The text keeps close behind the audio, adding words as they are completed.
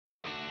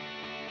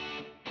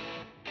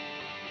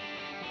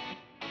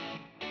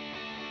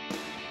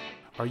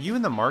Are you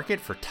in the market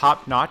for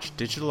top-notch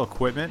digital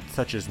equipment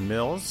such as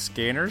mills,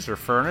 scanners, or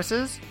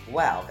furnaces?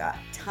 Well, God,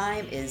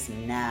 time is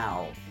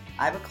now.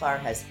 Ivoclar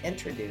has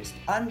introduced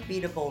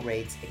unbeatable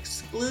rates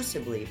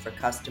exclusively for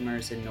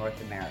customers in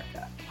North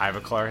America.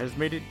 Ivoclar has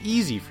made it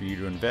easy for you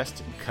to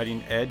invest in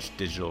cutting-edge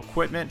digital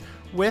equipment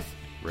with,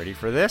 ready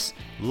for this,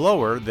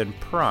 lower than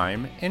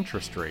prime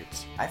interest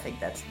rates. I think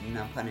that's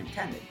no pun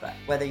intended, but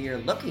whether you're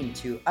looking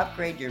to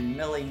upgrade your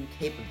milling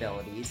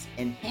capabilities,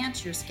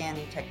 enhance your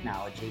scanning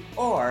technology,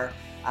 or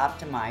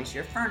optimize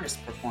your furnace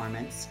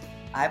performance,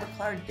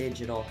 Ivoclar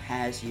Digital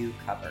has you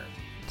covered.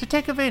 To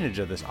take advantage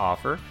of this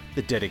offer,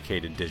 the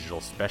dedicated digital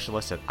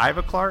specialists at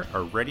Ivoclar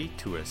are ready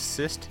to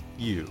assist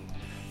you.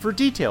 For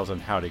details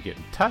on how to get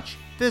in touch,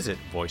 visit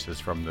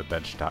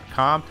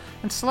voicesfromthebench.com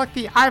and select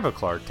the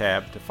Ivoclar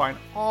tab to find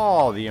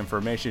all the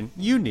information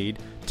you need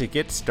to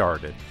get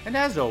started. And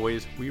as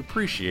always, we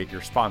appreciate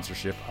your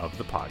sponsorship of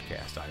the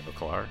podcast,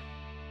 Ivoclar.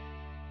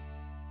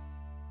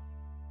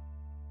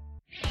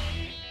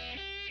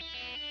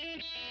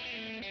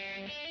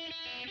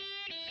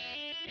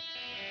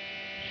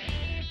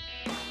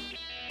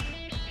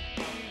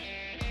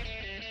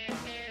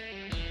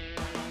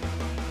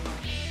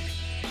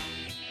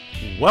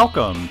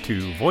 Welcome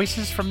to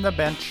Voices from the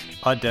Bench,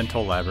 a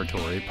dental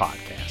laboratory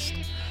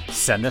podcast.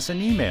 Send us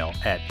an email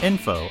at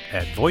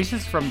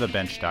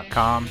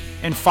info@voicesfromthebench.com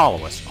and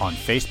follow us on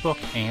Facebook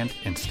and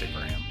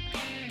Instagram.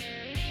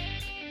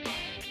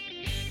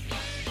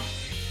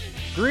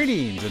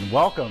 Greetings and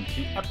welcome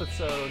to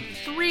episode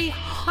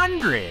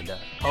 300 of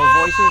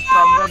Voices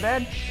from the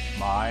Bench.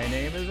 My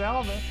name is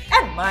Elvis.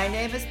 And my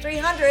name is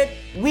 300.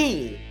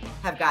 We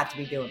have got to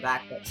be doing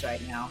backflips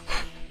right now.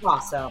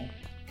 Awesome.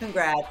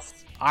 Congrats.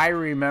 I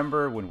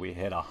remember when we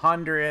hit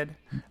 100,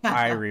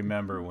 I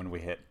remember when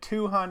we hit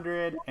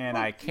 200, and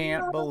I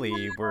can't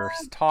believe we're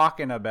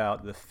talking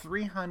about the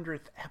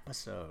 300th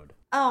episode.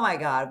 Oh my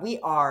God, we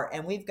are.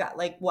 And we've got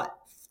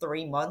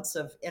 3 months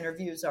of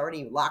interviews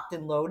already locked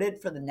and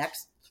loaded for the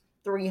next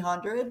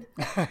 300?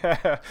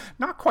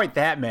 Not quite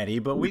that many,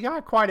 but we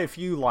got quite a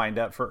few lined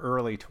up for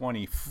early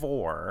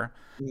 24.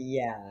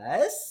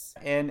 Yes.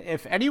 And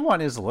if anyone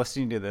is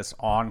listening to this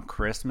on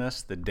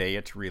Christmas, the day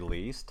it's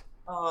released,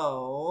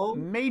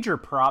 major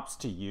props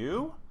to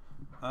you.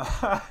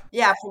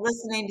 Yeah, for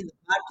listening to the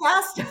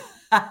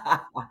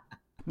podcast.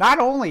 Not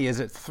only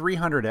is it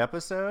 300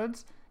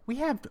 episodes, we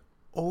have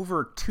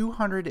over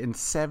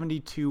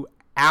 272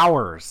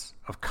 hours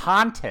of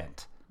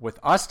content with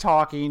us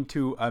talking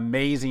to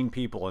amazing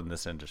people in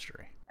this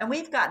industry. And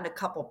we've gotten a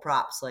couple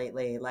props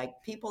lately,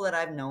 like people that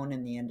I've known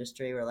in the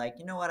industry were like,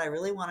 you know what, I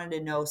really wanted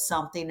to know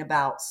something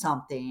about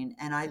something,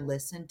 and I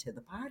listened to the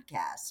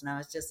podcast. And I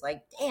was just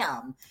like,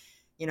 damn.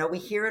 You know, we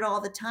hear it all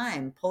the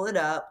time. Pull it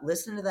up,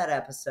 listen to that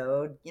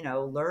episode,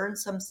 learn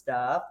some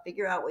stuff,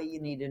 figure out what you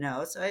need to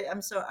know. So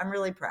I'm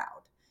really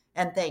proud.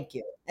 And thank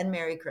you. And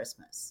Merry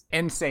Christmas.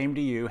 And same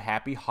to you.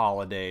 Happy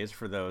holidays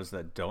for those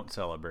that don't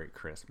celebrate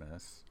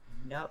Christmas.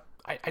 Yep.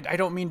 I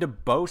don't mean to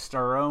boast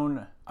our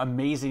own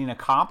amazing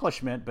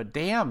accomplishment, but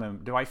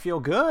damn, do I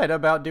feel good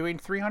about doing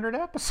 300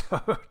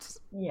 episodes.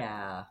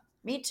 Yeah,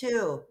 me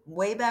too.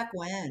 Way back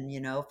when,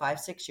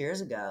 5-6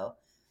 years ago.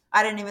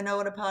 I didn't even know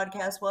what a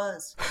podcast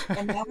was.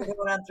 And now we're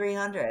going on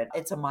 300.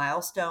 It's a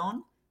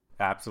milestone.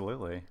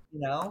 Absolutely.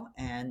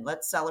 And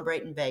let's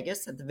celebrate in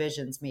Vegas at the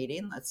Visions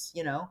meeting. Let's,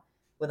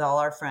 with all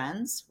our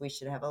friends, we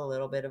should have a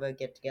little bit of a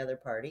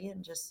get-together party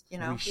and just,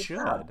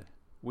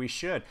 We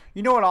should.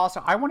 You know what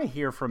also? I want to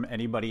hear from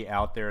anybody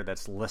out there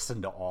that's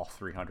listened to all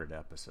 300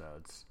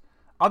 episodes.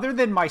 Other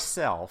than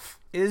myself,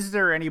 is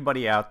there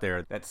anybody out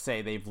there that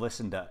say they've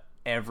listened to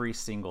every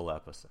single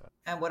episode?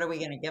 And what are we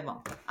going to give them?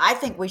 I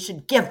think we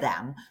should give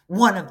them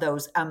one of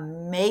those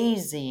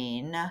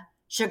amazing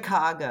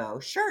Chicago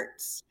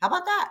shirts. How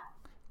about that?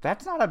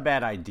 That's not a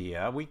bad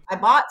idea. I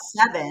bought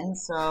 7,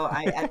 so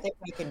I think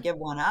we can give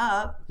one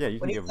up. Yeah,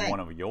 you can give one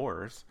of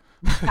yours.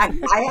 I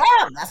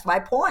am. That's my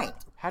point.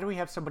 How do we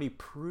have somebody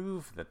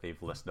prove that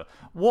they've listened to?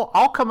 Well,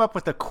 I'll come up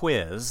with a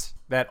quiz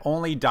that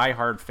only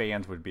diehard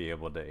fans would be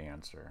able to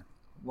answer.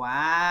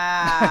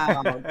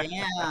 Wow.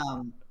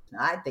 Damn.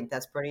 I think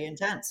that's pretty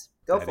intense.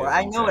 Go for it.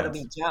 I know it'll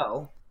be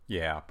Joe.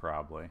 Yeah,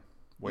 probably.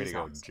 Way to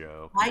go,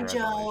 Joe. Hi,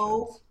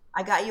 Joe.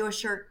 I got you a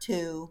shirt,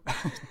 too.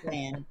 Just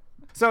saying.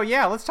 So,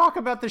 yeah, let's talk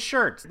about the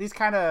shirts. These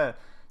kind of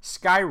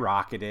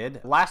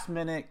skyrocketed. Last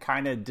minute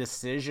kind of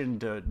decision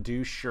to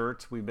do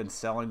shirts. We've been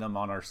selling them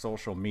on our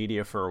social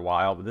media for a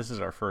while, but this is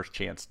our first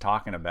chance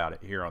talking about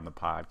it here on the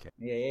podcast.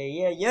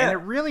 Yeah. And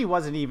it really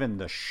wasn't even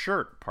the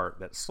shirt part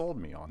that sold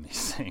me on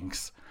these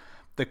things.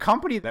 The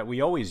company that we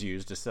always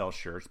use to sell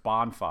shirts,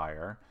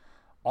 Bonfire,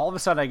 all of a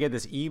sudden I get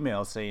this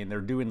email saying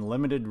they're doing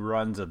limited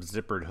runs of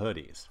zippered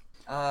hoodies.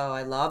 Oh,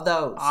 I love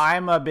those.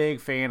 I'm a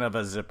big fan of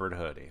a zippered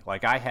hoodie.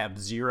 Like, I have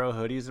 0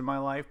 hoodies in my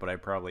life, but I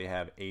probably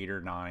have 8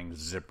 or 9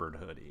 zippered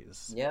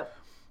hoodies. Yep.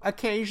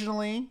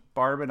 Occasionally,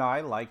 Barb and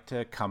I like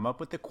to come up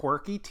with a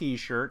quirky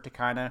t-shirt to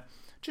kind of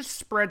just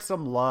spread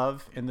some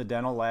love in the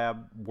dental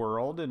lab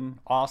world and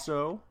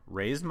also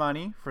raise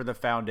money for the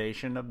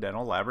Foundation of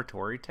Dental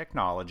Laboratory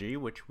Technology,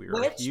 which we are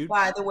Which, huge.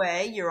 by the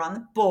way, you're on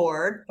the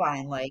board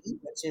finally,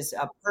 which is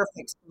a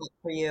perfect spot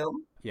for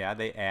you. Yeah,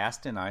 they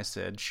asked and I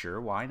said, sure,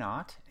 why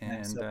not? I'm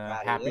And so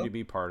proud of happy you. to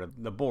be part of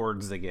the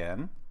boards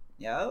again.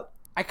 Yep.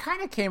 I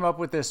kind of came up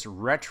with this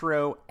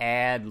retro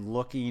ad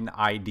looking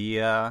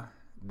idea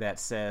that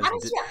says, How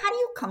do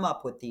you come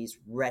up with these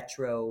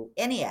retro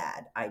any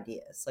ad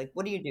ideas? Like,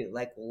 what do you do?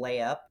 Like,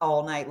 lay up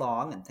all night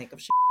long and think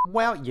of shit?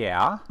 well,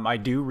 yeah, I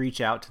do reach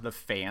out to the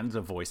fans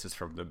of Voices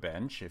from the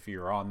Bench. If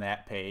you're on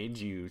that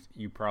page, you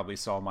probably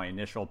saw my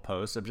initial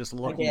post of just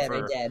looking I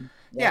for did.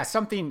 yeah,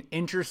 something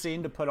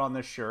interesting to put on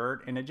the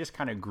shirt, and it just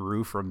kind of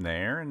grew from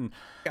there. And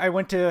I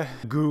went to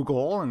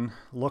Google and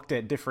looked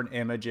at different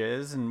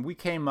images, and we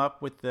came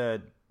up with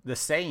the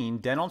saying,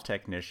 dental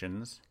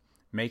technicians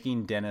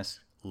making dentists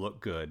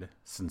look good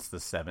since the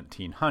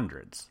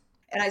 1700s.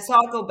 And I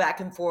saw it go back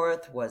and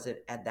forth. Was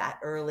it at that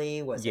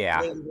early? Was it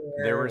later?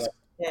 There was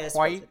this?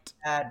 quite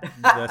Was it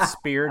the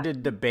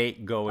spirited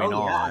debate going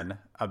Oh, yeah. on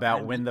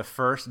about when the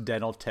first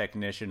dental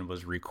technician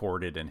was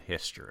recorded in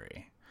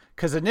history.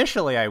 Because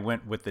initially I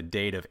went with the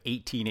date of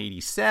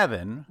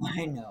 1887,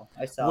 I know.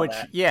 I saw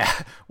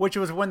that. which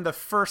was when the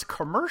first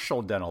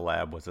commercial dental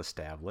lab was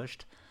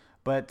established.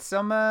 But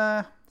some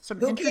Who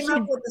came interesting.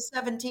 up with the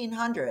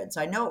 1700s?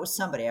 I know it was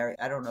somebody.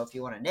 I don't know if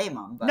you want to name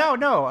them. But No,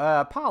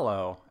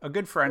 Paulo, a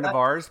good friend of Yep.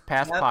 ours,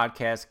 past Yep.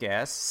 podcast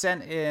guest,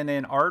 sent in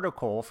an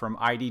article from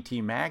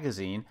IDT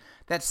Magazine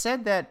that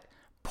said that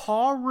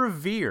Paul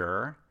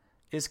Revere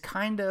is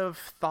kind of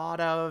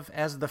thought of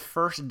as the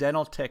first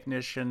dental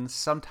technician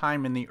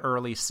sometime in the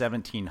early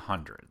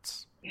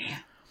 1700s.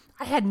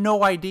 I had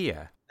no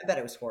idea. I bet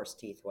it was horse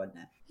teeth, wasn't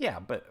it? Yeah,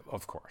 but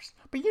of course.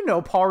 But you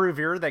know, Paul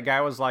Revere, that guy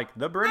was like,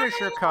 the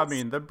British are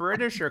coming, the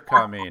British are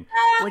coming,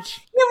 which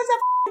He was a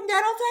f***ing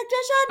dental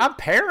technician?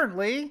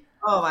 apparently...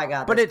 Oh my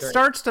God. But that's it great.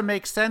 starts to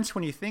make sense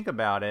when you think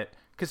about it,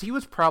 because he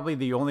was probably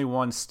the only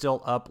one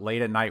still up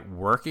late at night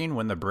working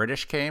when the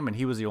British came, and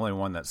he was the only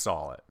one that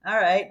saw it. All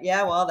right.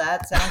 Yeah, well,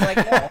 that sounds like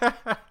that.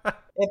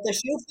 If the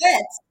shoe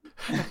fits.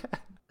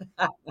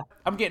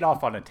 I'm getting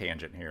off on a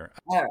tangent here.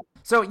 All right.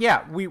 So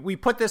yeah, we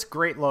put this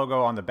great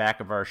logo on the back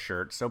of our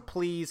shirt. So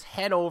please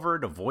head over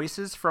to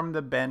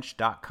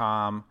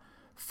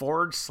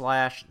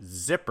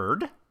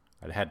voicesfromthebench.com/zippered.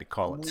 I had to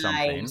call it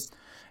something. Nice.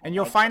 And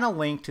you'll find a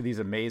link to these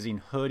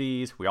amazing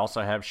hoodies. We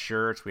also have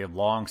shirts. We have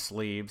long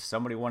sleeves.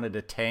 Somebody wanted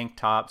a tank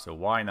top, so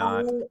why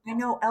not? Oh, I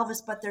know,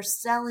 Elvis, but they're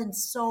selling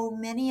so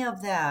many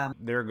of them.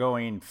 They're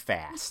going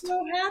fast. I'm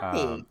so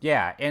happy.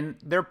 Yeah, and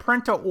they're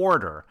print to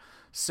order.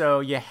 So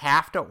you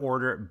have to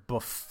order it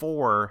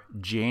before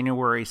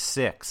January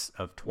 6th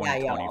of 2024.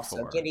 Yeah, y'all.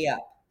 So giddy up.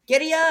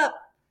 Giddy up.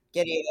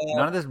 Giddy up.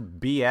 None of this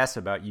BS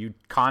about you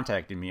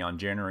contacting me on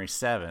January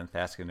 7th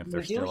asking if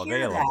they're You do still hear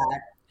available. that.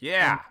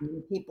 Yeah. And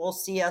when people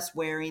see us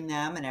wearing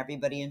them and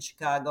everybody in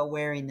Chicago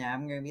wearing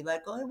them, you're going to be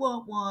like, oh, I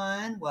want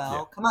one.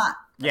 Well, come on.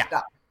 Let's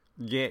go.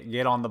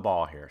 Get on the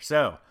ball here.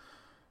 So,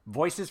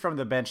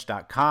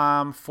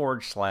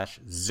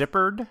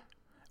 voicesfromthebench.com/zippered,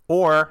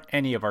 or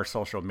any of our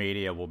social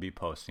media will be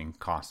posting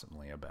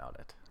constantly about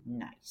it.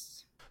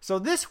 Nice. So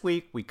this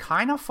week, we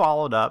kind of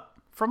followed up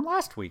from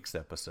last week's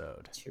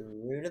episode.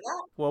 True to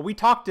that. Well, we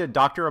talked to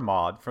Dr.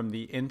 Ahmad from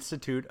the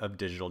Institute of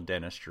Digital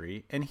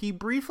Dentistry, and he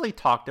briefly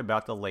talked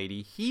about the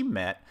lady he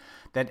met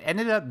that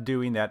ended up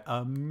doing that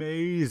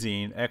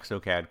amazing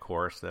exocad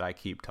course that I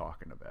keep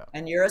talking about.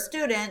 And you're a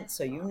student,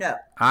 so you know.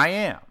 I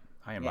am.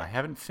 Yeah. I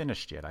haven't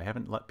finished yet. I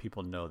haven't let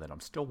people know that I'm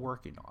still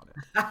working on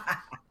it.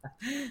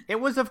 It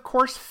was, of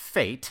course,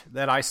 fate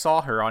that I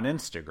saw her on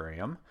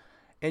Instagram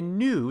and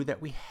knew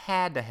that we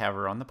had to have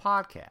her on the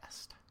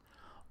podcast.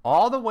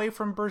 All the way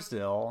from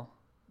Brazil,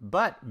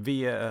 but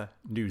via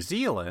New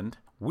Zealand,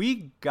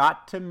 we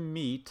got to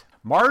meet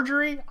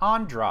Marjorie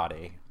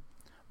Andrade.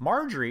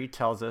 Marjorie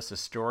tells us a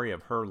story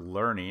of her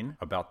learning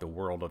about the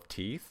world of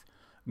teeth,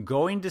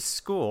 going to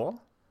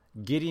school,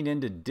 getting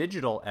into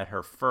digital at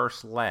her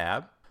first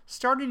lab,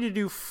 starting to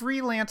do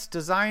freelance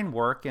design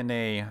work in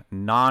a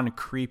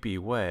non-creepy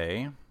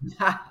way,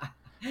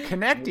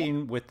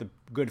 connecting with the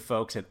good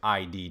folks at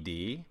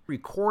IDD,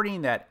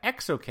 recording that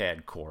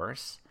exocad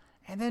course,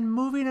 and then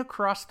moving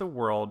across the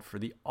world for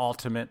the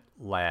ultimate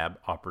lab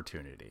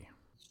opportunity.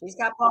 She's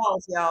got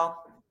balls, y'all.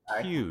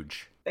 Sorry.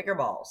 Huge. Bigger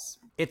balls.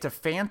 It's a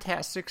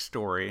fantastic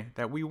story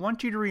that we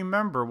want you to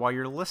remember while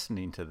you're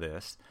listening to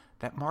this,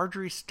 that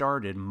Marjorie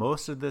started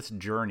most of this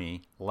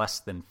journey less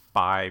than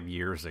 5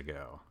 years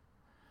ago.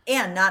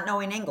 And not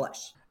knowing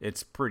English.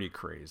 It's pretty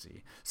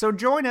crazy. So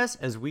join us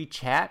as we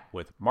chat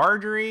with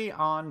Marjorie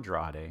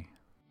Andrade.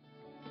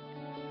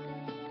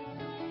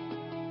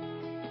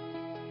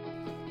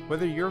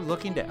 Whether you're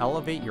looking to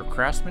elevate your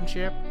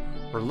craftsmanship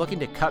or looking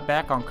to cut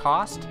back on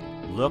cost,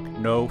 look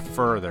no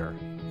further.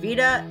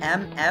 Vita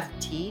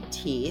MFT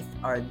teeth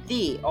are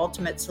the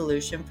ultimate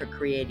solution for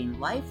creating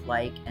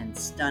lifelike and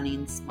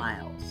stunning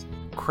smiles.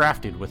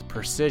 Crafted with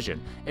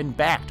precision and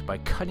backed by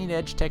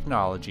cutting-edge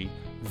technology,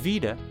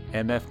 Vita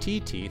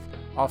MFT teeth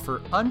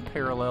offer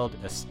unparalleled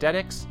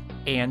aesthetics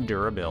and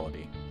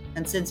durability.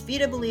 And since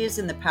Vita believes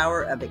in the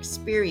power of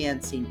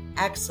experiencing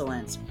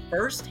excellence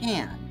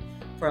firsthand,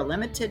 for a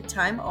limited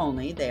time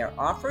only, they are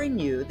offering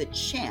you the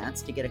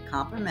chance to get a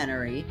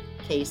complimentary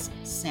case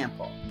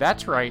sample.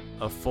 That's right,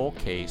 a full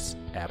case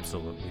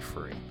absolutely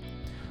free.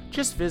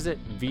 Just visit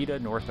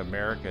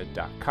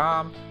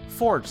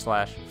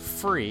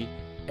vitanorthamerica.com/free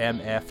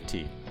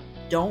MFT.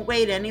 Don't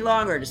wait any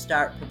longer to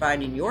start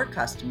providing your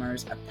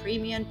customers a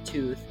premium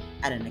tooth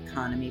at an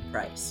economy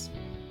price.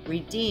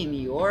 Redeem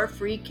your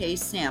free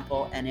case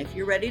sample, and if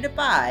you're ready to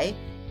buy,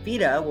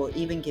 Vita will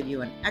even give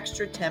you an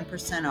extra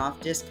 10% off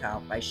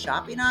discount by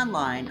shopping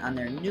online on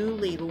their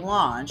newly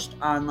launched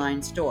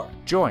online store.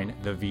 Join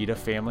the Vita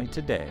family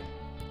today,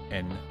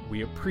 and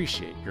we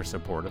appreciate your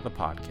support of the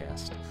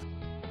podcast.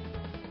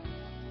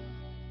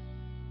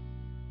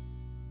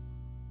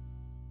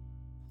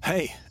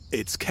 Hey,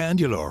 it's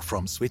Candulor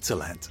from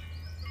Switzerland.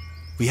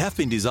 We have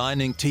been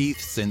designing teeth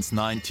since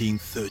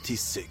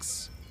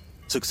 1936.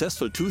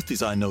 Successful tooth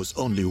design knows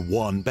only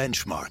one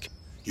benchmark: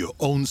 your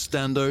own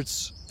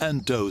standards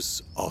and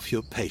those of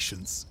your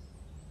patients.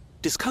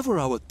 Discover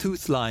our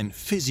tooth line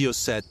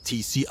PhysioSet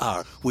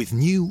TCR with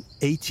new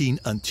 18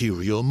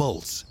 anterior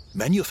molds,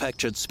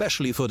 manufactured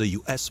specially for the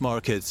US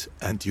market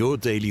and your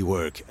daily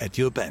work at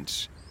your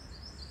bench.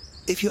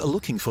 If you are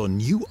looking for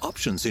new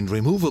options in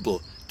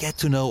removable, get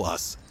to know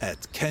us at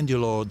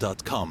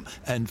candulor.com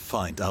and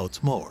find out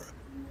more.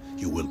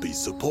 You will be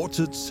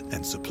supported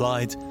and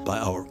supplied by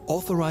our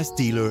authorized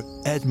dealer,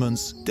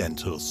 Edmunds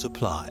Dental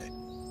Supply.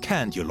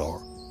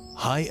 Candulor,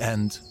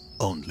 high-end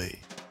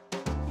only.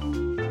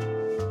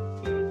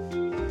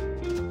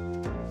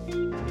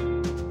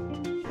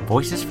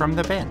 Voices from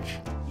the Bench.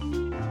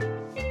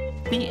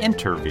 The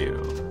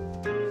interview.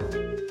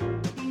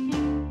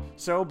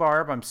 So,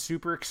 Barb, I'm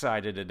super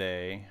excited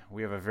today.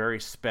 We have a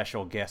very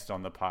special guest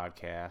on the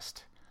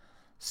podcast.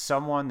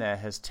 Someone that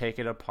has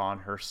taken upon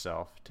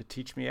herself to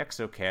teach me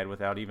exocad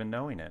without even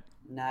knowing it.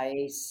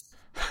 Nice.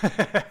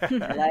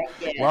 I like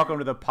it. Welcome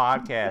to the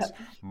podcast,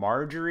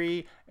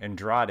 Marjorie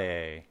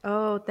Andrade.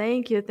 Oh,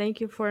 thank you.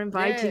 Thank you for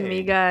inviting me,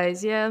 Yay.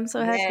 guys. Yeah, I'm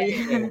so happy.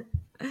 Yay.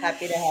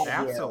 Happy to have you.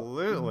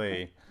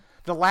 Absolutely.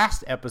 The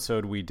last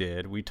episode we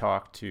did, we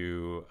talked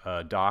to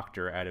a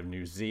doctor out of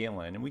New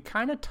Zealand, and we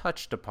kind of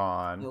touched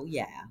upon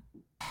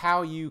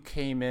how you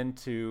came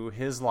into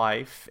his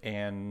life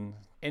and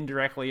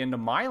indirectly into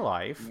my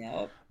life.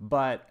 Yep.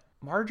 But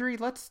Marjorie,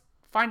 let's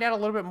find out a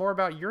little bit more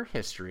about your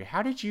history.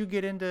 How did you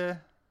get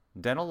into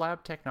dental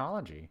lab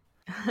technology?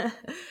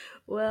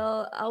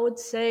 Well, I would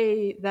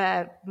say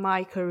that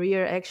my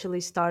career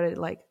actually started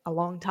like a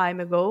long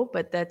time ago,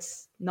 but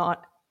that's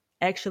not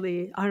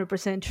actually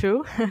 100%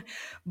 true.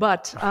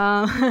 But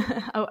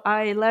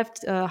I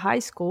left high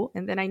school,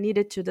 and then I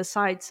needed to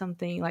decide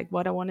something like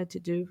what I wanted to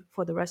do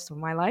for the rest of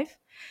my life.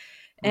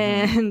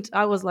 And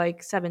I was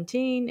like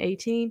 17,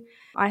 18.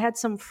 I had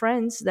some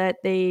friends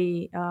that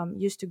they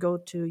used to go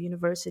to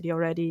university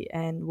already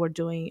and were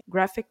doing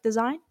graphic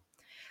design.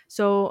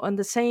 So on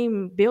the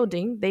same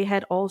building, they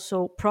had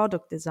also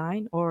product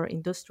design or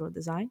industrial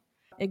design.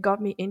 It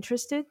got me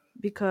interested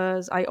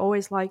because I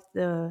always liked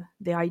the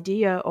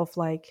idea of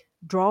like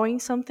drawing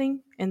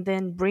something and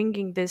then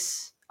bringing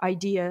this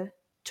idea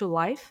to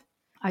life.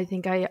 I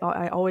think I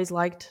always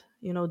liked,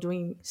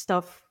 doing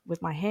stuff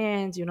with my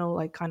hands,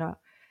 like kind of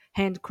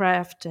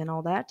handcraft and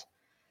all that.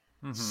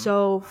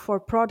 So for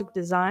product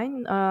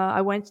design,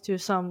 I went to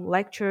some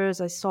lectures,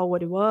 I saw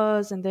what it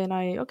was, and then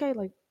I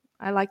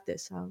like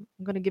this. I'm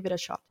going to give it a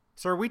shot.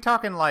 So are we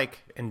talking like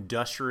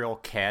industrial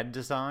CAD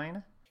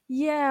design?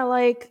 Yeah,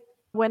 like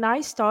when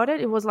I started,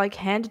 it was like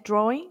hand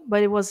drawing,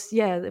 but it was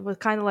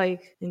kind of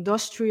like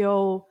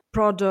industrial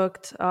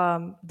product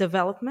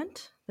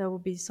development. That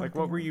would be something. Like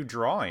what were you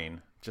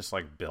drawing? Just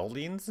like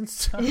buildings and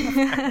stuff?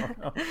 I don't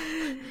know.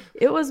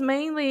 It was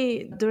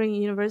mainly during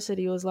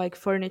university. It was like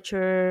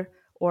furniture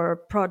or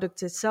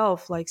products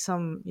itself, like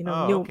some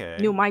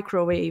new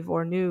microwave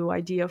or new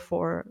idea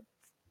for,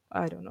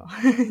 I don't know,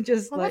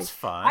 just Well, like that's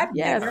fun. I've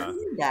never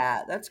heard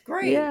that. That's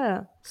great.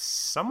 yeah,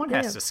 Someone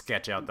has to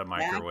sketch out the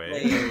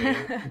microwave.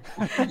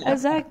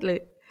 exactly.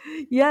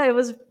 Yeah, it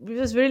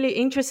was really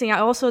interesting.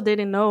 I also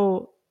didn't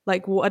know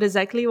like what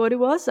it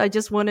was. I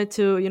just wanted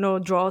to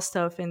draw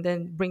stuff and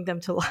then bring them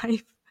to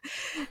life.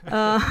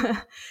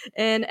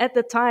 And at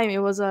the time, it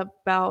was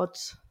about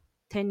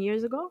 10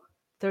 years ago,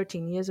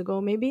 13 years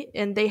ago maybe,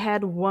 and they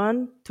had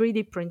one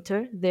 3D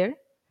printer there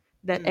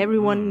that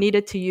everyone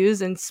needed to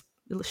use and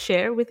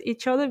share with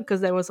each other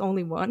because there was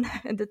only one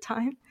at the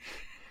time.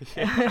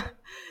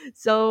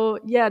 So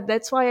yeah,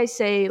 that's why I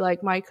say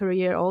like my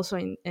career also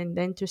in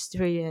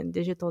dentistry and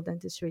digital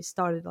dentistry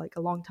started like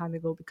a long time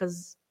ago,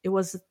 because it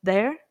was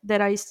there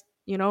that I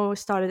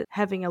started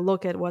having a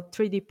look at what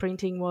 3D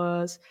printing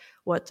was,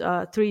 what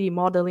 3D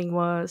modeling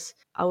was.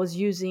 I was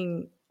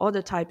using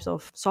other types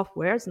of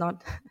softwares,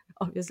 not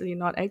obviously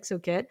not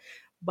exocad,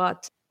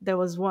 but there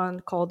was one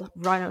called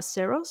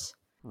Rhinoceros.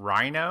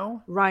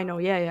 Rhino? Rhino,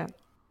 yeah.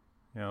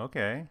 Yeah,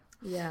 okay.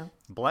 Yeah.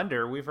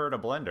 Blender, we've heard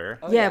of Blender.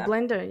 Oh Yeah, yeah.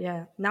 Blender,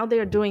 yeah. Now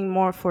they're doing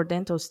more for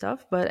dental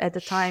stuff, but at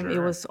the time it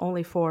Sure. was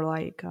only for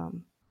like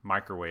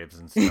Microwaves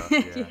and stuff,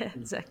 yeah. yeah,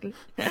 exactly.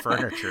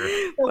 Furniture.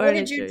 Well, what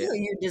did you Furniture, do?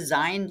 yeah. You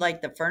designed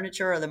like the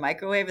furniture or the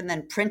microwave and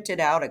then printed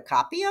out a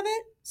copy of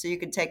it so you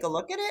could take a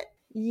look at it?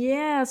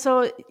 Yeah,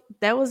 so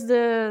that was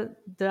the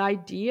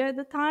idea at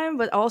the time,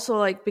 but also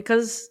like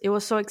because it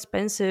was so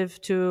expensive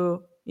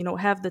to,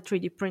 have the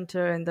 3D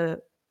printer and the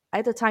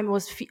at the time it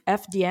was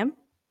FDM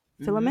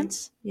Mm-hmm.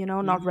 filaments,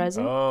 not Mm-hmm.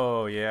 resin.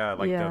 Oh, yeah,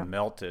 like the Yeah.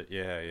 melted.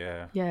 Yeah,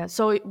 yeah. Yeah,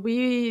 so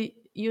we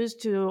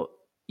used to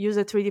use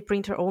a 3D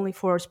printer only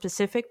for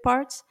specific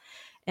parts,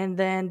 and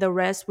then the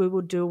rest we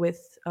would do with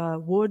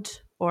wood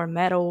or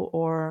metal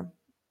or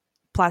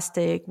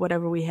plastic,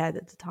 whatever we had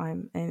at the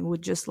time, and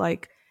would just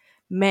like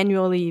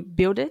manually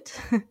build it.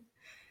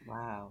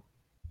 Wow.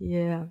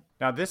 Yeah.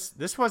 Now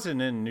this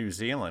wasn't in New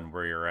Zealand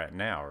where you're at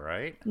now,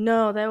 right?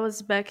 No, that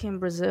was back in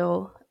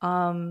Brazil.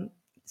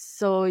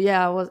 So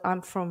yeah,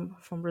 I'm from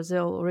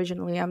Brazil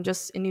originally. I'm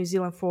just in New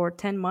Zealand for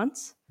 10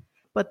 months.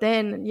 But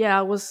then, yeah,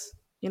 I was,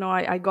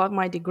 I got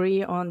my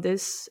degree on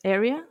this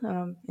area,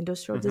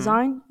 industrial Mm-hmm.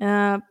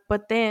 design.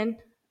 But then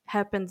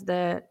happened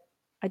that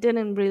I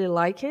didn't really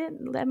like it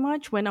that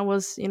much when I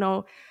was,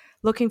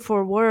 looking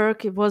for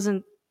work. It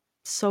wasn't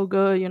so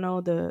good,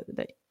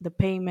 the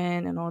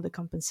payment and all the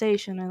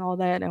compensation and all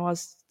that. And I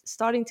was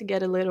starting to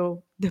get a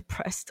little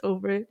depressed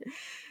over it.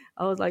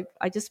 I was like,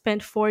 I just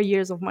spent 4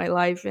 years of my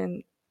life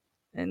and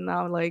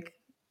now like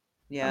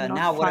Yeah. I'm not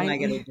Now what am I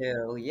going finding to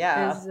do?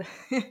 Yeah. as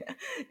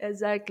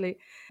exactly.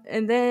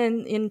 And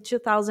then in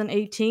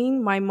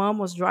 2018, my mom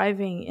was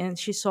driving and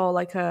she saw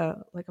like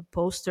a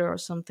poster or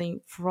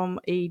something from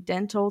a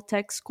dental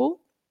tech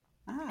school.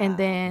 And Ah.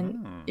 then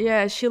Mm.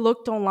 yeah, she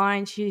looked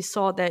online. She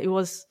saw that it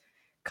was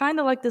kind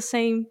of like the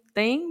same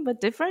thing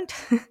but different.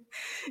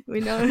 we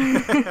know.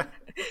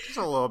 Just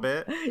a little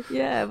bit.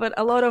 Yeah, but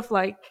a lot of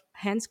like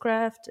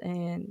handscraft,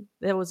 and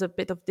there was a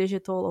bit of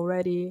digital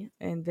already.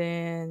 And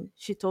then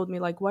she told me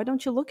like, why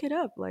don't you look it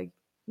up, like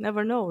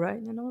never know,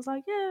 right? And I was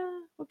like, yeah,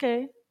 okay,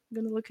 I'm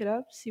gonna look it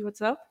up, see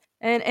what's up.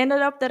 And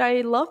ended up that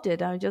I loved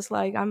it.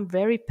 I'm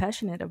very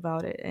passionate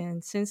about it,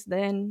 and since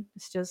then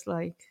it's just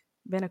like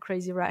been a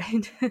crazy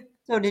ride.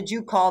 So did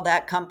you call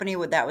that company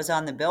that was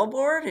on the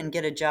billboard and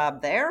get a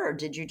job there, or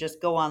did you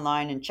just go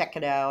online and check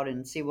it out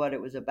and see what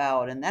it was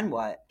about, and then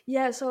what?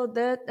 Yeah, so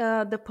that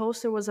the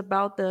poster was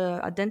about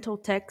a dental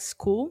tech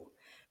school,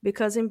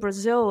 because in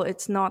Brazil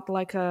it's not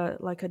like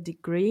a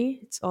degree,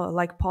 it's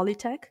like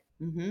polytech.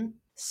 Mm-hmm.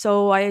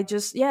 So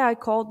I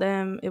called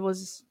them. It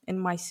was in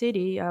my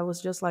city. I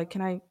was just like,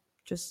 can I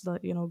just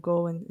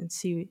go and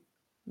see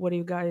what are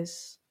you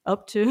guys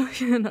up to?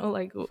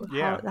 Like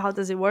Yeah. how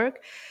does it work?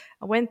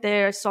 I went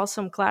there, saw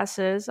some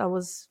classes. I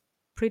was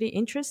pretty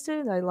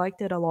interested. I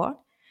liked it a lot.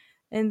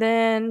 And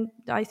then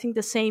I think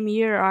the same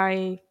year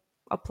I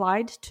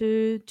applied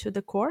to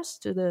the course,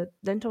 to the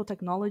dental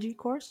technology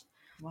course.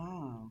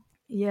 Wow.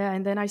 Yeah,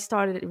 and then I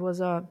started. It was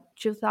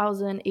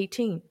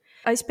 2018.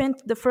 I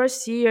spent the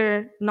first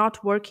year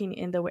not working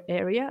in the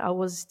area. I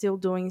was still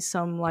doing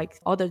some like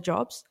other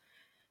jobs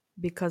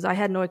because I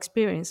had no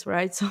experience,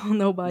 right? So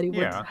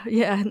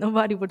Yeah.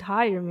 nobody would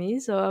hire me.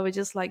 So I was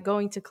just like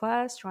going to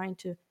class, trying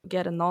to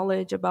get a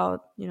knowledge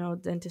about,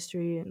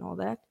 dentistry and all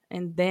that.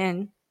 And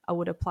then I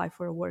would apply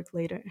for work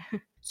later.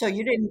 So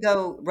you didn't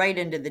go right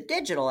into the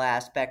digital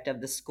aspect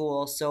of the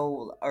school,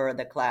 or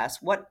the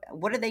class. What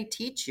do they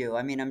teach you?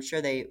 I mean, I'm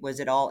sure was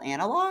it all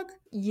analog?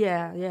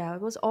 Yeah,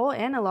 it was all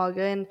analog,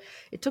 and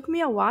it took me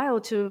a while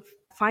to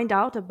find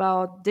out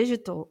about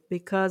digital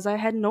because I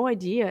had no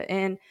idea.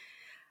 And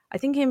I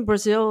think in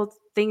Brazil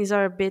things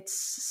are a bit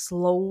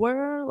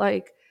slower.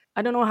 Like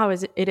I don't know how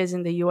it is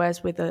in the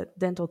US with the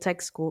dental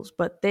tech schools,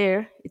 but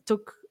there it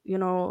took a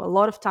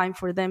lot of time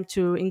for them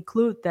to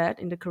include that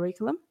in the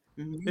curriculum.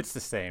 Hmm. It's the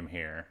same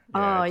here.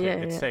 Yeah, Oh yeah,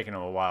 it's yeah. taken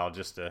them a while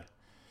just to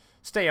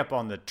stay up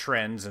on the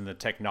trends and the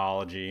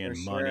technology For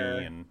and money sure.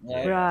 and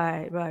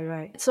Yeah. yeah.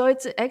 Right. So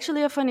it's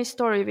actually a funny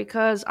story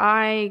because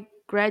I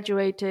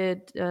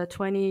graduated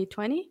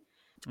 2020,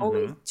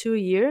 only Mm-hmm. 2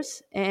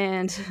 years,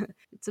 and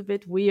it's a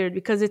bit weird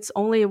because it's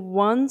only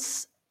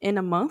once in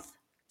a month.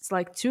 It's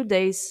like 2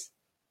 days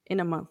in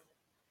a month,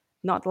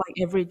 not like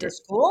every For day.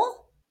 school?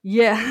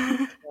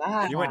 Yeah.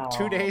 You went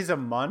two Wow. days a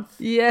month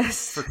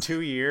Yes. for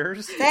 2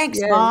 years? Thanks,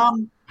 Yes.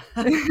 Mom.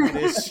 That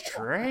is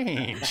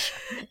strange.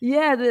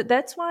 Yeah,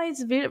 that's why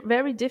it's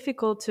very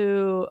difficult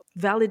to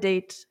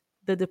validate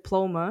the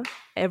diploma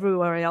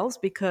everywhere else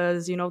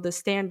because the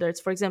standards.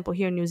 For example,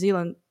 here in New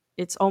Zealand,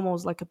 it's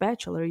almost like a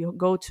bachelor. You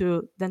go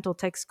to dental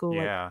tech school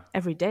like Yeah.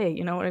 every day.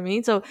 You know what I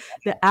mean? So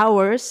the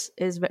hours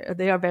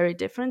they are very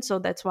different. So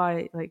that's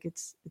why like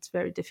it's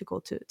very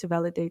difficult to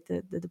validate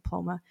the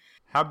diploma.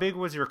 How big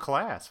was your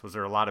class? Was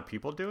there a lot of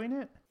people doing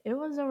it? It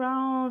was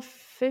around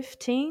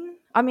 15.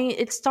 I mean,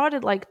 it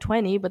started like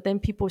 20, but then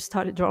people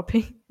started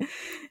dropping.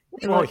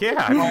 And Well, like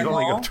yeah, if you only go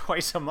Normal.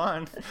 twice a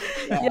month.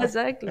 yeah,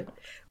 exactly.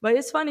 But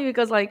it's funny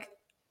because like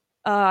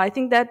I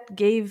think that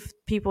gave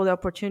people the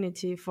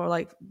opportunity for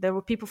like there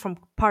were people from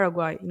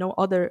Paraguay,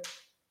 other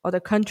other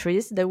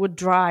countries, they would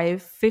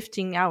drive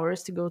 15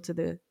 hours to go to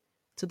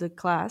the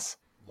class.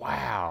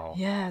 Wow.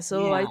 Yeah,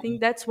 so I Yeah.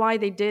 think that's why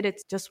they did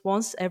it just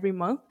once every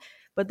month.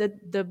 But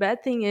the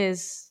bad thing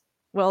is,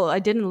 well, I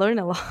didn't learn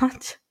a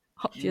lot,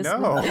 obviously.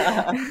 No,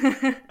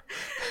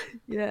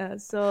 Yeah, I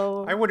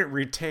so wouldn't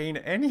retain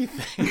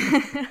anything.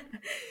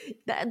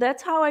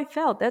 that's how I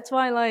felt. That's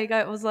why, like,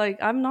 I was like,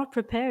 I'm not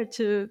prepared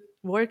to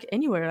work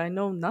anywhere. I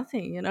know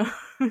nothing, you know.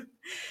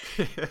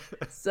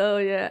 So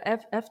yeah,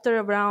 after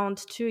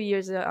around 2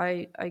 years,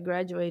 I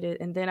graduated,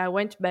 and then I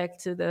went back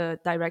to the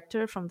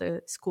director from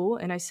the school,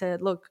 and I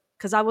said, look,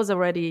 because I was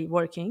already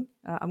working.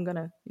 I'm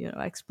gonna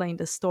explain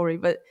the story,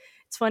 but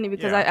it's funny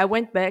because Yeah. I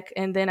went back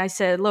and then I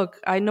said, look,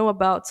 I know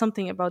about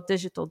something about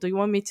digital. Do you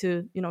want me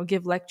to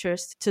give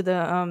lectures to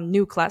the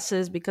new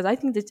classes, because I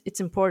think that it's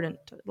important.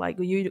 Like,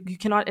 you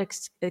cannot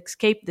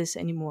escape this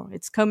anymore.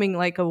 It's coming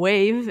like a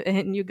wave,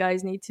 and you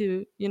guys need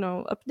to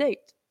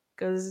update,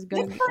 because it's Good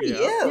gonna be. for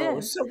Yeah. you. Yeah,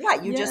 So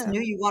what? You just yeah.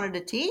 knew you wanted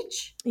to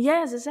teach?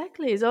 Yes,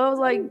 exactly. So I was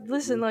like,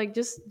 listen, like,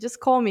 just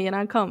call me and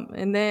I come.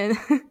 And then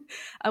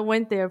I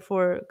went there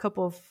for a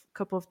couple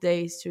of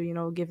days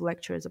to give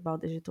lectures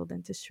about digital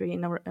dentistry.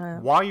 And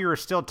While you were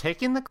still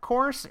taking the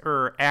course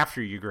or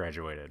after you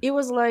graduated? it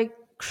was like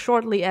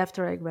shortly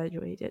after I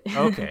graduated.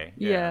 Okay,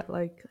 Yeah, yeah.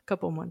 like a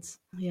couple months.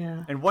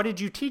 Yeah. And what did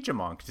you teach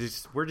them on?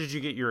 'Cause where did you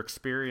get your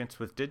experience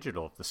with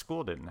digital if the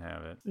school didn't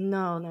have it?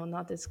 No, no,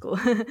 not at school.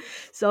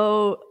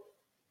 So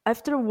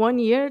after 1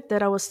 year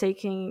that I was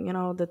taking,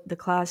 the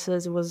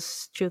classes, it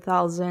was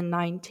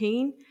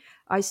 2019.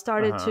 I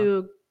started Uh-huh.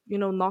 to,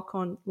 knock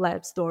on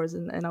labs doors,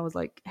 and I was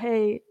like,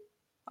 hey,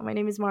 my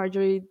name is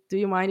Marjorie. Do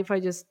you mind if I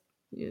just,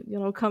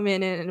 come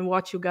in and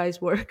watch you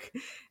guys work?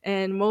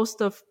 And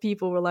most of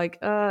people were like,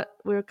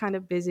 we're kind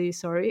of busy,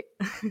 sorry,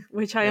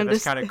 which I Yeah,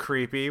 that's kind of understand.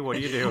 creepy. What are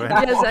you doing?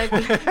 Yeah,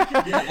 exactly.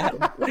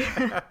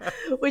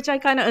 Which I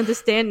kind of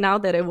understand now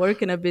that I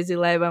work in a busy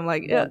lab. I'm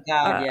like, yeah, Oh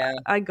God, yeah.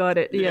 I got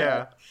it. Yeah.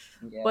 Yeah.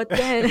 Yeah. But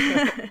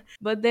then,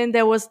 but then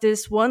there was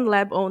this one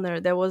lab owner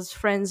that was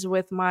friends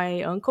with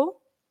my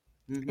uncle,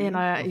 and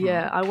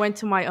Mm-hmm. I went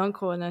to my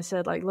uncle and I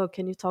said, like, look,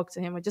 can you talk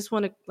to him? I just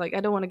want to, like, I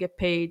don't want to get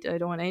paid. I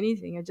don't want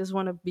anything. I just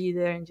want to be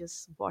there and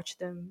just watch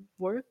them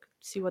work,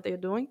 see what they're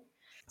doing.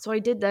 So I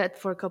did that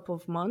for a couple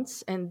of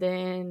months, and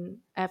then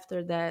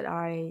after that,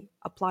 I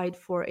applied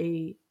for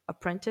a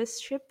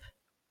apprenticeship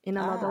in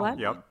another Ah, lab.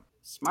 Yep.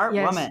 smart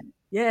Yes, woman.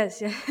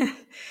 yes, yeah.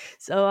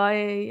 So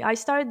I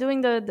started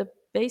doing the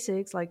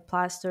basics, like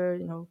plaster,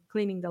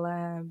 cleaning the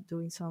lab,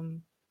 doing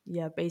some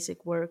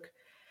basic work.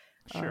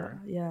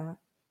 Sure. Yeah,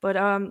 but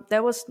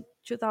that was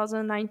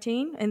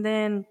 2019, and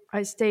then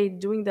I stayed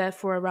doing that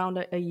for around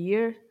a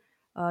year,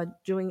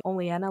 doing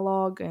only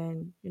analog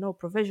and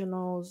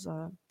provisionals,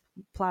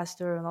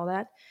 plaster, and all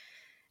that.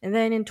 And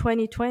then in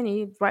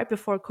 2020, right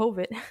before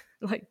COVID,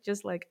 like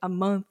just like a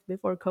month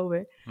before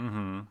COVID,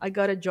 Mm-hmm. I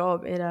got a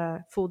job at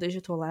a full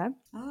digital lab.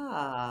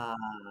 Ah,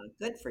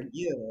 good for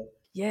you.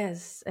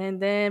 Yes,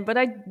 and then but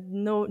I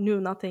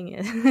knew nothing.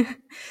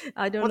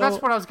 I don't Well, that's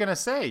know. what I was going to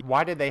say.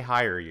 Why did they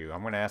hire you?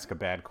 I'm going to ask a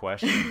bad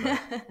question, but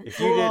if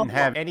you Well, didn't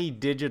have any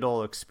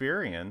digital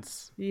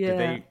experience,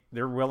 Yeah.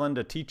 they're willing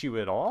to teach you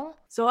at all?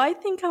 So I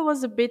think I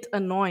was a bit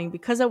annoying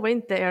because I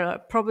went there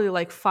probably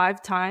like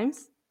 5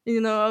 times.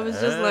 I was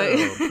just like,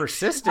 Oh,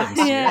 persistence.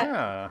 yeah,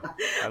 Yeah.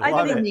 I I I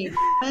love didn't it. need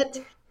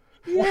it.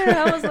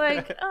 yeah. I was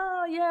like,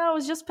 oh yeah, I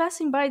was just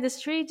passing by the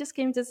street, just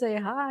came to say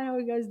hi. How are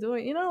you guys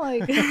doing?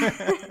 Like,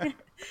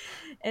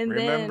 and then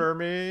Remember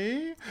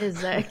me?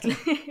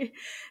 exactly.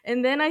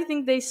 And then I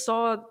think they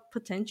saw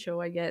potential,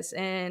 I guess.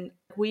 And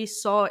we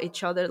saw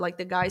each other, like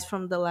the guys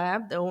from the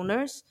lab, the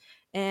owners,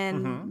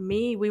 and Mm-hmm.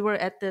 me. We were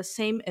at the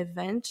same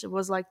event. It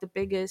was like the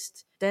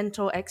biggest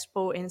dental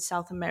expo in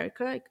South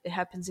America. It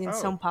happens in Oh,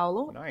 Sao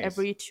Paulo nice.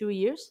 every 2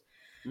 years.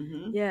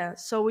 Mm-hmm. Yeah,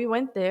 so we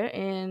went there,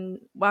 and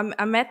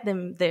I met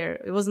them there.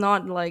 It was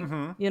not like,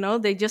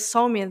 Mm-hmm. they just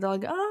saw me and they're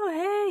like, oh,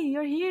 hey,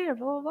 you're here,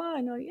 blah, blah, blah.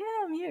 And I'm like, yeah,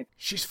 I'm here.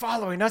 She's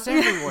following us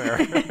everywhere.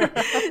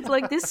 It's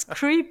like this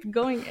creep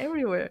going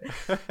everywhere.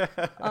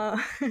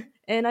 Uh,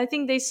 and I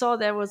think they saw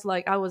that was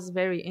like I was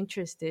very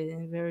interested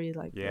and very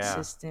like Yeah.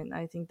 persistent.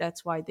 I think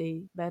that's why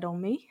they bet on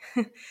me.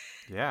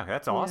 Yeah,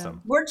 that's Yeah.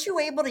 awesome. Weren't you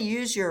able to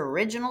use your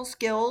original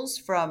skills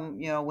from,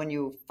 when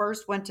you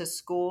first went to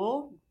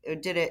school?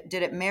 Did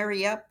it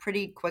marry up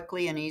pretty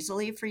quickly and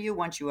easily for you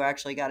once you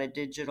actually got a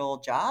digital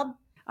job?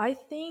 I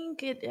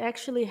think it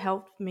actually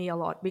helped me a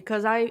lot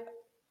because I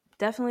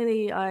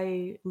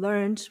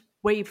learned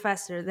way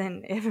faster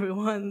than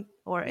everyone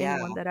or Yeah.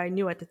 anyone that I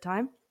knew at the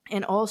time.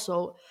 And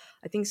also,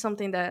 I think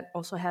something that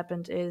also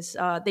happened is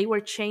they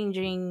were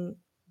changing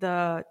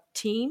the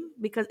team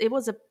because it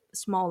was a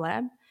small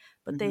lab,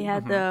 but they Mm-hmm.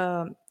 had Mm-hmm.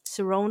 the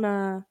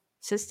Sirona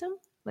system,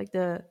 like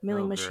the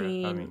milling Oh, great.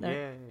 I machine. mean,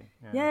 yay.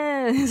 Yeah.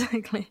 Yeah,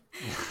 exactly.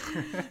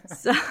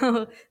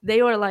 So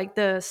they were like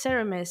the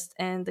ceramist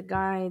and the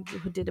guy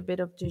who did a bit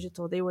of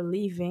digital. They were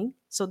leaving,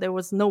 so there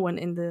was no one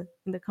in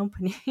the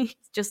company,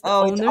 just the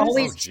Oh, it's owners. Oh,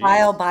 always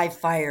trial geez. by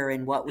fire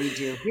in what we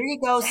do. Here you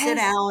go, sit Yes,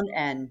 down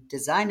and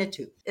design a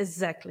tooth.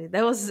 exactly.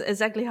 That was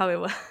exactly how it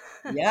was.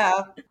 Yeah.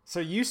 So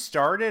you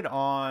started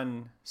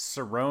on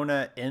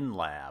Sirona in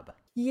lab.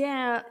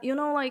 Yeah,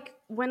 like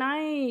when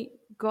I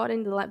got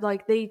in the lab,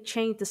 like they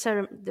changed the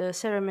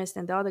ceramist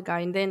and the other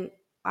guy, and then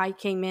I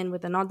came in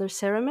with another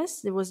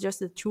ceramist. It was just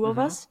the two of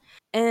Mm-hmm. us,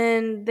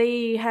 and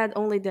they had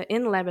only the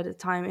in lab at the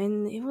time,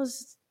 and it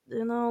was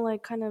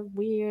like kind of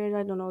weird.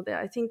 I don't know.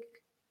 I think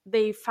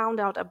they found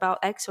out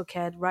about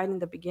exocad right in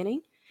the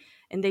beginning,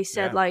 and they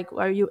said Yeah. like,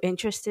 "Are you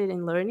interested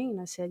in learning?"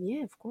 And I said,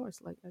 "Yeah, of course."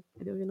 Like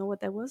I don't even know what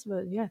that was,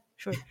 but yeah,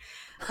 sure.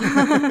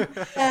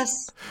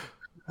 Yes.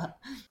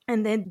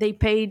 And then they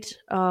paid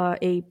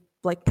a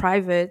like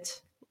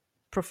private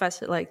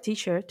professor, like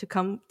teacher, to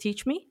come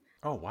teach me.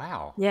 Oh,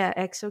 wow. Yeah,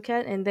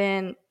 exocad. And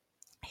then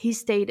he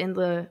stayed in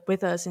the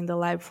with us in the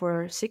lab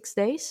for 6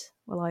 days,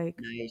 like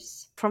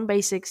Nice. from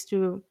basics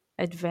to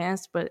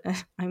advanced. But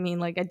I mean,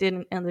 like I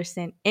didn't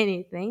understand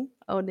anything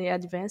on the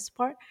advanced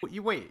part.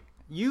 Wait,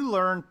 you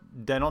learned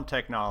dental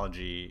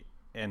technology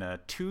in a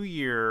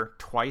 2-year,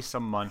 twice a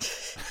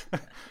month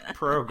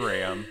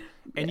program,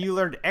 and you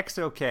learned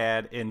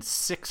exocad in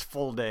 6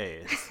 full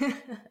days.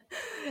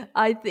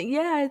 I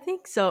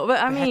think so. But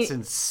I That's mean,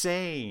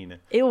 insane.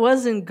 it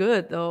wasn't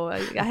good though. I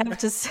have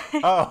to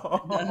say.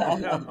 Oh,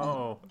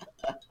 no.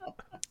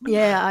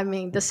 Yeah, I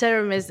mean, the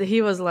ceramist,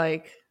 he was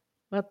like,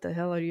 "What the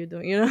hell are you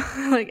doing?"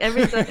 Like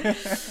every time.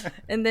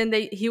 And then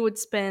he would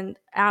spend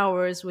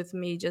hours with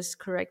me just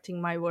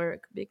correcting my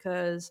work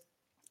because,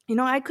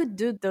 I could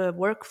do the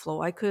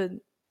workflow. I could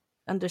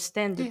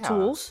understand the Yeah.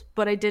 tools,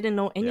 but I didn't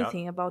know Yep.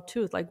 anything about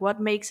tooth. Like what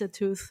makes a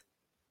tooth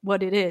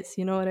what it is.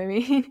 You know what I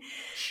mean?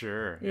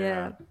 Sure. Yeah.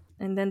 Yeah.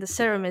 And then the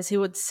ceramist, he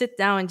would sit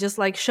down and just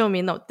like show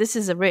me, no, this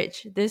is a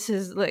ridge. This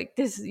is like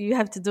this. You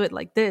have to do it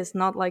like this,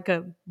 not like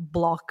a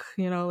block.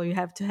 You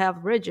have to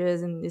have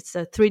ridges, and it's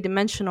a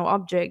 3-dimensional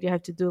object. You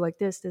have to do like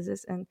this,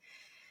 and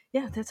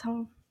yeah, that's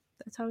how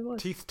it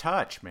was. Teeth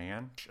touch,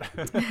 man.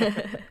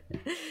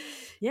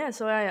 Yeah.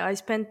 So I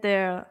spent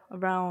there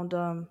around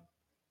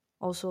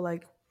also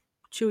like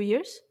 2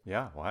 years.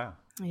 Yeah. Wow.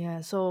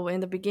 Yeah. So in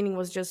the beginning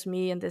was just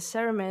me and the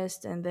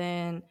ceramist, and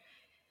then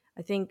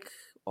I think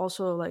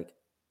also like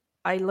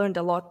I learned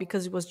a lot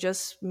because it was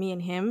just me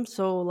and him.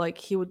 So like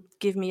he would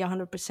give me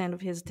 100%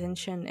 of his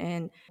attention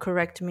and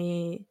correct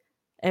me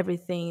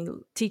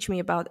everything, teach me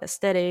about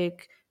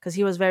aesthetic because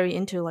he was very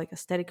into like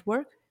aesthetic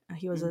work.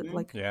 He was a Hmm.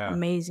 like Yeah.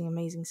 amazing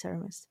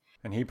ceramist.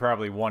 And he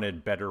probably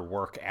wanted better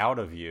work out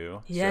of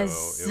you. So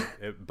Yes.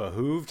 it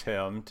behooved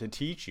him to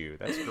teach you.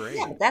 That's Yeah,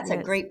 great. that's a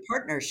Yes. great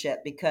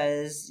partnership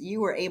because you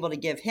were able to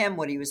give him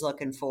what he was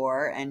looking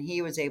for and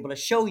he was able to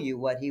show you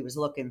what he was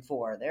looking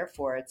for.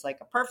 Therefore, it's like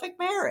a perfect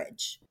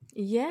marriage.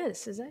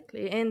 Yes,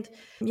 exactly. And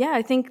yeah,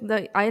 I think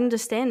that I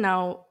understand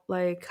now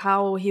like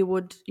how he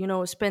would,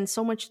 spend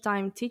so much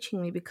time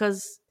teaching me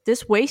because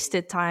this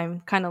wasted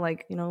time, kind of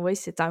like,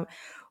 wasted time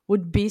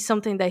would be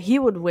something that he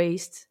would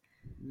waste,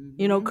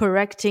 Hmm.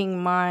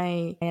 correcting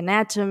my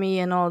anatomy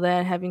and all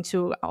that, having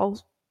to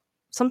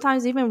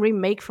sometimes even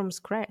remake from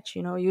scratch.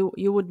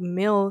 You would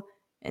mill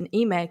an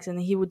Emacs and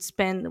he would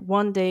spend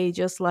one day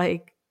just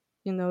like,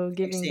 giving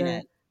Fixing the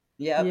it.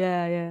 Yep.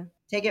 yeah, yeah.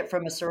 Take it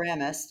from a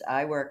ceramist.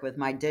 I work with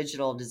my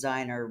digital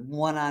designer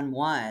one on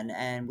one,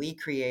 and we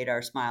create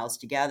our smiles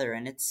together.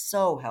 And it's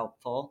so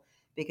helpful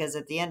because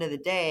at the end of the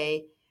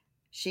day,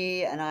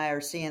 she and I are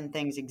seeing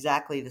things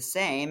exactly the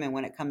same. And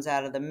when it comes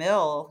out of the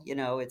mill,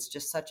 it's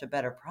just such a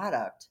better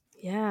product.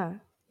 Yeah,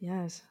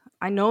 yes.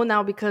 I know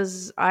now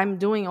because I'm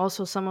doing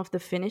also some of the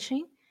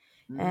finishing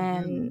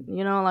and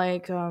Hmm.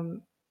 like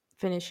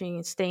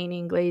finishing,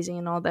 staining, glazing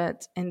and all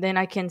that. And then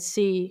I can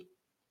see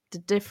the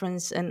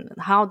difference and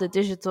how the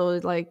digital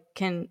like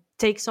can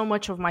take so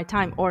much of my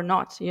time or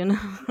not. Yeah.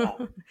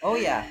 Oh,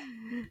 yeah.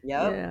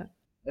 Yep. Yeah.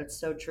 That's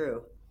so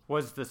true.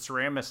 Was the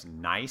ceramist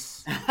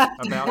nice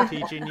about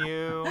teaching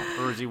you?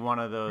 Or was he one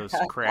of those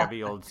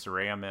crabby old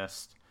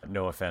ceramists?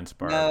 No offense,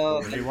 Barb. But No.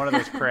 was he one of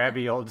those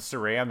crabby old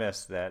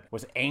ceramists that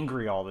was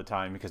angry all the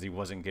time because he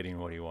wasn't getting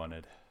what he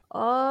wanted?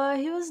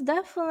 He was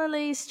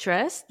definitely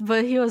stressed,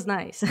 but he was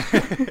nice.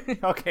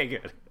 Okay,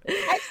 good.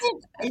 I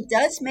think it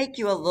does make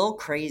you a little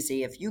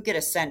crazy if you get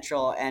a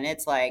central and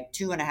it's like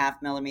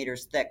 2.5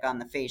 millimeters thick on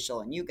the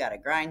facial and you got to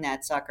grind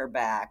that sucker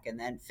back and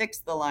then fix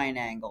the line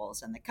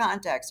angles and the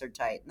contacts are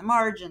tight and the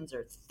margins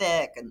are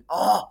thick and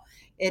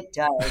it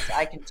does.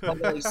 I can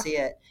totally see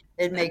it.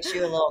 It makes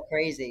you a little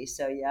crazy.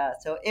 So yeah,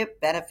 so it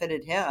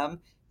benefited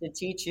him to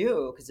teach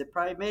you because it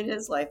probably made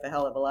his life a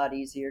hell of a lot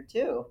easier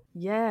too.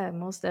 Yeah,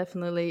 most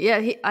definitely.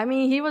 Yeah, I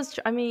mean, he was.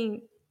 I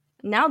mean,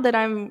 now that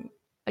I'm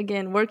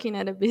again working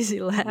at a busy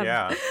lab,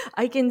 Yeah.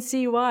 I can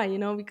see why.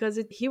 Because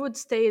he would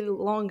stay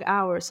long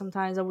hours.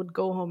 Sometimes I would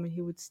go home and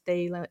he would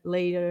stay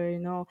later.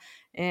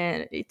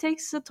 And it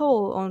takes a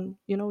toll on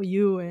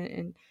you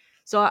and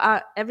so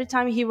every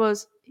time he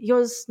was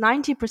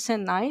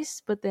 90%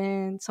 nice, but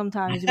then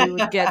sometimes we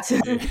would get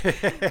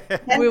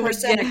we would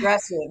 10% get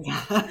aggressive.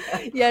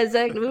 yeah,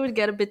 exactly. We would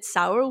get a bit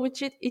sour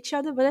with each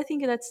other, but I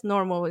think that's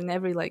normal in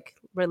every like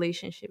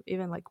relationship,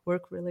 even like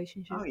work Oh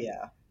relationship.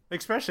 yeah.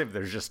 Especially if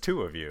there's just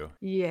two of you.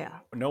 Yeah.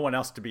 No one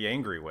else to be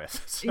angry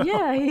with. So.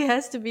 Yeah, he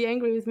has to be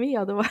angry with me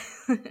otherwise.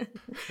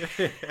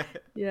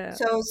 Yeah.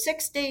 So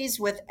 6 days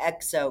with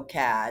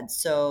exocad.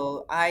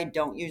 So I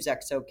don't use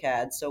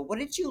exocad. So what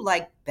did you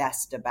like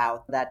best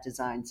about that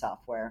design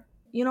software?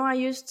 I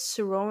used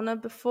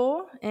Sirona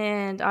before,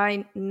 and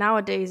I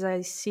nowadays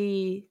I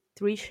see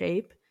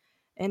 3Shape,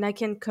 and I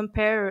can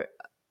compare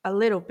a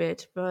little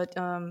bit. But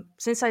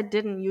since I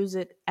didn't use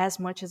it as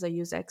much as I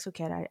use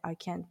exocad, I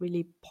can't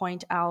really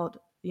point out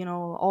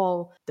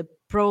all the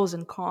pros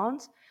and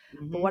cons.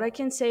 But what Hmm. I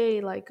can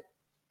say, like,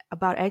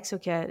 about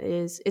exocad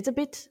is it's a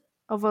bit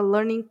of a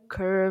learning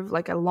curve,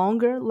 like a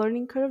longer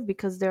learning curve,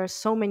 because there are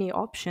so many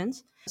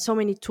options, so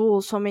many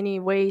tools, so many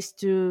ways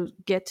to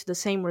get to the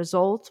same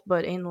result,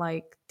 but in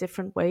like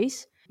different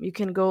ways. You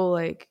can go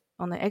like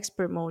on the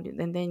expert mode,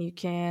 and then you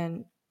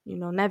can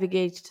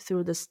navigate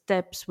through the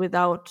steps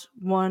without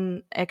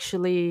one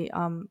actually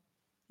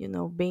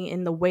being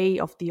in the way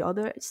of the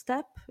other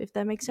step, if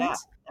that makes Yeah,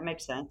 sense. that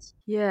makes sense.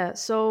 Yeah,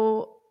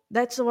 so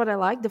that's what I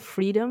like, the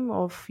freedom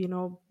of,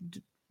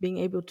 being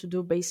able to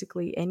do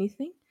basically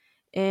anything.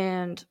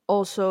 And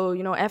also,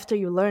 after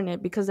you learn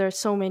it, because there are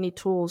so many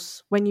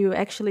tools, when you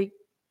actually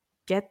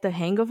get the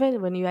hang of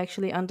it, when you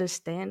actually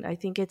understand, I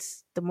think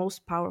it's the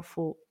most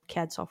powerful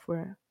CAD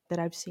software that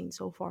I've seen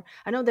so far.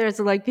 I know there's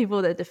like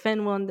people that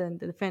defend one and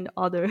defend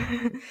other.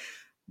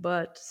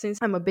 But since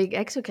I'm a big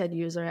exocad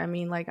user, I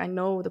mean, like, I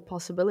know the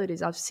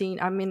possibilities.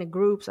 I'm in the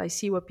groups, I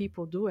see what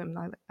people do, and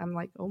I'm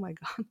like, oh my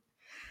god.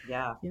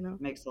 Yeah, you know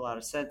makes a lot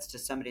of sense to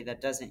somebody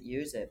that doesn't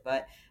use it.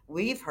 But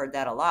we've heard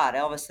that a lot.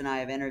 Elvis and I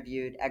have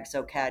interviewed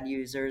exocad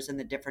users and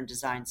the different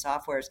design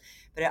softwares,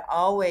 but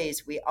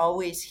we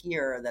always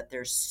hear that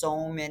there's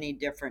so many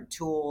different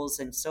tools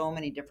and so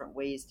many different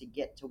ways to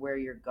get to where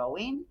you're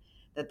going,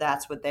 that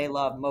that's what they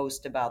love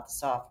most about the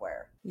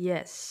software.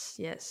 Yes,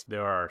 yes.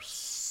 There are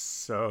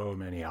so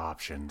many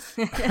options.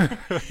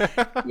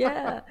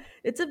 Yeah,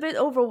 it's a bit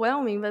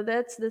overwhelming, but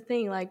that's the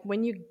thing. Like,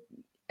 when you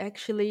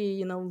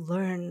actually,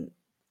 learn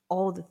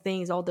all the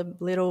things, all the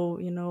little,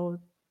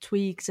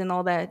 tweaks and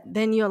all that,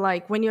 then you're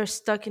like, when you're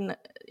stuck in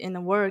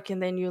a work,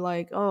 and then you're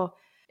like, oh,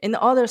 in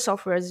the other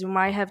softwares, you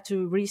might have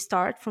to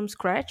restart from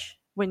scratch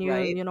when you,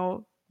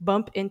 Right.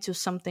 bump into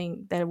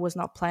something that was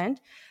not planned.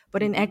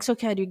 But in Hmm.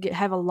 exocad,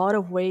 have a lot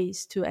of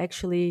ways to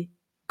actually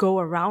go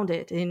around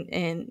it,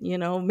 and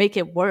make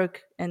it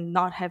work and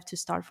not have to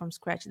start from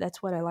scratch.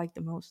 That's what I like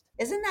the most.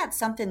 Isn't that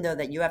something though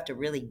that you have to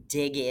really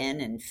dig in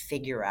and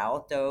figure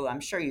out though? I'm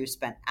sure you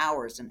spent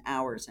hours and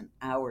hours and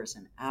hours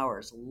and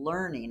hours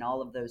learning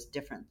all of those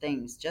different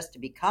things just to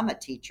become a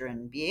teacher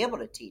and be able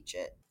to teach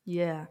it.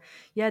 Yeah,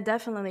 yeah,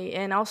 definitely.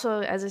 And also,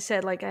 as I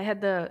said, like, I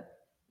had the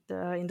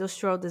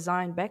industrial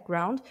design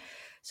background,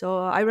 so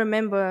I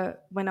remember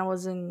when I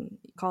was in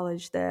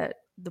college that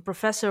the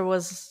professor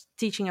was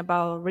teaching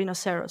about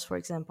rhinoceros, for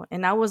example,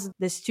 and I was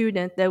the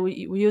student that we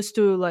used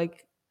to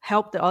like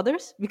help the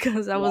others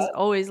because I was Yep.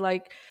 always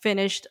like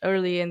finished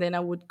early, and then I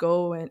would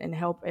go and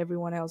help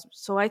everyone else.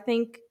 So I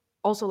think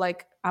also,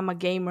 like, I'm a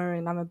gamer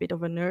and I'm a bit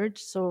of a nerd,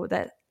 so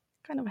that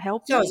kind of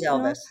helped So is me.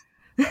 Elvis.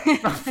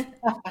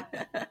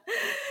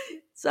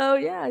 So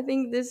yeah, I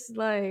think this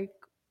like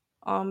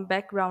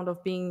background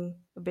of being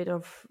a bit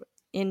of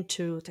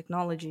into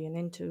technology and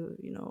into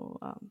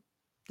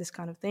this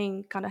kind of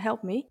thing kind of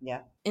helped me.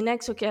 Yeah. In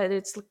exocad,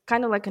 it's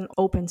kind of like an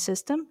open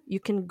system. You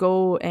can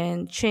go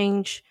and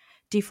change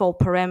default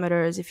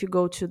parameters if you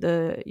go to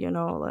the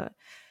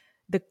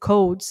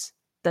codes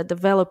that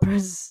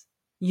developers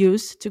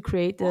use to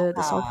create the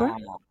software.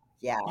 Ah,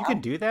 yeah. You can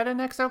do that in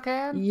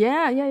exocad?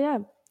 Yeah, yeah, yeah.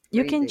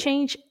 You can Crazy.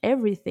 change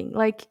everything,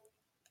 like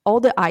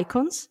all the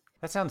icons.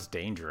 That sounds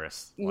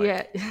dangerous.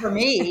 Yeah. For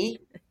me,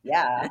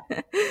 yeah.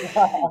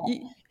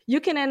 you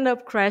can end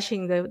up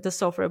crashing the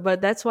software, but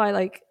that's why,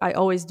 like, I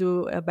always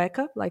do a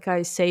backup. Like,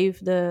 I save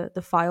the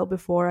file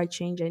before I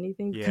change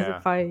anything, because Yeah.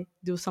 if I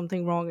do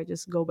something wrong, I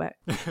just go back.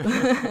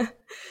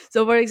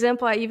 So for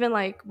example, I even,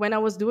 like, when I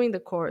was doing the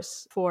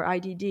course for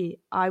IDD,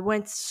 I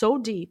went so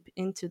deep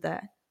into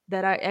that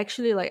I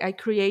actually, like, I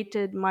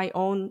created my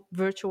own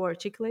virtual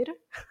articulator.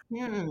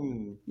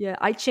 Hmm. Yeah,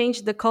 I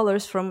changed the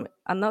colors from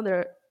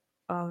another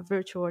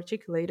virtual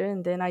articulator,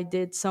 and then I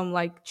did some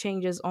like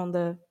changes on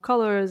the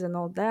colors and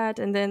all that,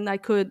 and then I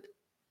could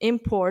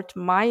import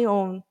my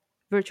own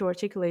virtual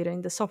articulator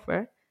in the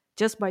software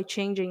just by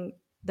changing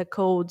the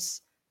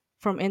codes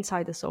from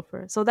inside the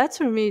software. So that's,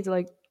 for me, it's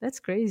like, that's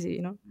crazy.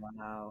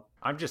 Wow.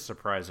 I'm just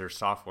surprised there's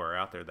software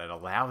out there that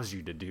allows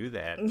you to do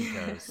that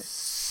because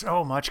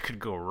so much could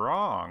go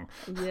wrong.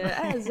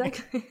 Yeah,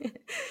 exactly.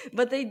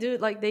 But they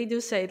do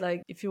say,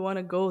 like, if you want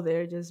to go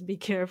there, just be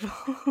careful.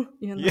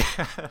 Yeah.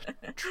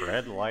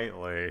 Tread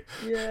lightly.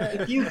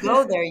 Yeah. If you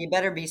go there, you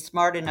better be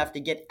smart enough to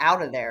get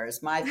out of there,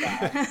 is my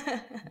thought.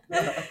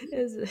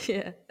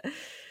 Yeah.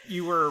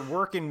 You were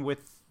working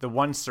with the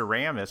one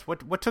ceramist.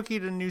 What took you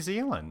to New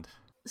Zealand?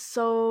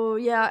 So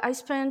yeah, I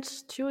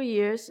spent 2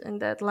 years in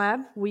that lab.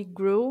 We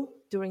grew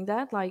during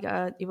that. Like,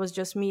 it was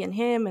just me and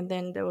him, and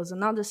then there was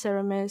another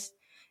ceramist,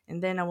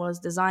 and then I was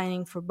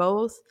designing for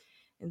both.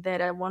 And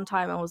then at one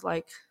time I was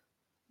like,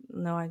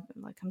 no, I'm too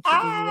busy.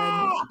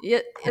 I need, Ah! yeah,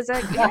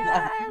 exactly.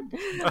 Yeah,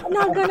 I'm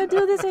not gonna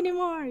do this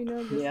anymore.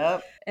 Just.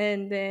 Yep.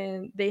 And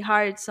then they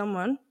hired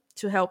someone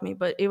to help me,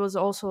 but it was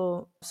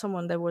also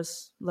someone that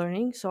was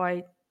learning. So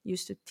I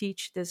used to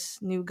teach this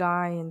new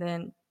guy, and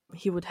then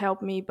he would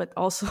help me. But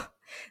also,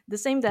 the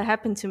same that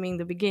happened to me in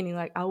the beginning.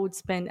 Like I would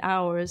spend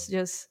hours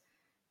just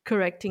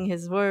correcting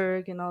his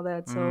work and all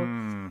that. So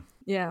Mm.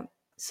 yeah.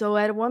 So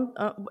at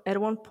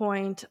one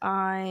point,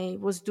 I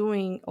was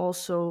doing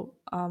also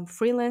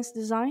freelance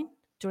design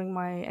during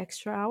my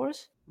extra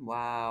hours.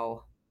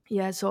 Wow.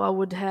 Yeah, so I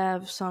would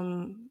have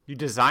some. You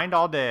designed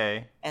all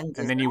day, And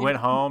and then you went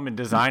design. home and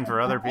designed for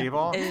other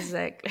people?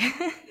 Exactly.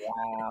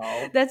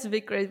 Wow. That's a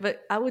bit crazy,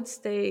 but I would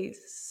stay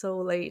so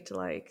late,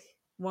 like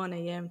 1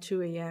 a.m.,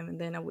 2 a.m., and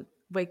then I would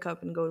wake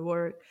up and go to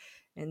work.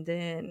 And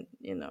then,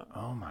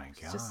 Oh my it's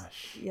just,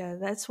 gosh. yeah,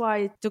 that's why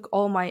it took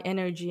all my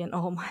energy and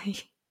all my,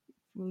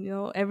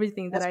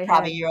 everything that That's I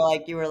probably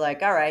had. you were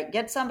like, all right,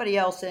 get somebody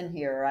else in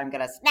here or I'm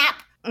gonna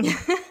snap.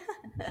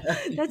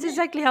 That's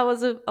exactly how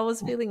I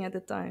was feeling at the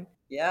time.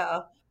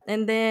 Yeah.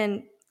 And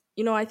then,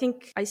 I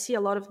think I see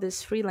a lot of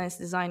this freelance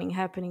designing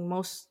happening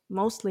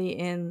mostly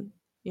in,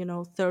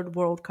 third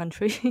world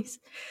countries.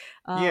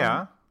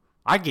 Yeah.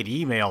 I get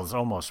emails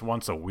almost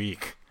once a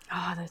week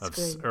Oh, that's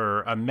great.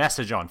 or a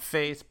message on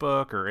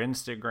Facebook or For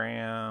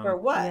Instagram.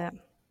 what? Yeah.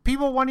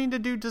 People wanting to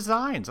do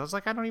designs. I was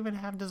like, I don't even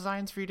have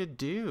designs for you to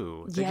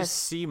do. They just Yes.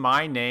 see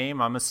my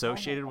name. I'm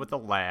associated with the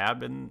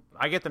lab, and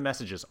I get the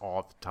messages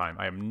all the time.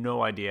 I have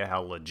no idea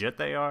how legit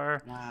they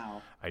are.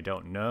 Wow. I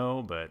don't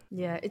know, but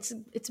Yeah, it's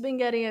been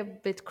getting a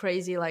bit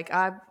crazy. Like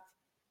I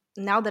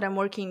now that I'm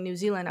working in New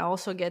Zealand, I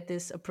also get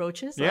these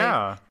approaches. Like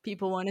yeah.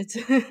 people wanted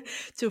to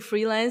to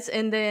freelance,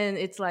 and then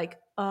it's like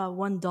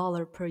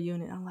 $1 per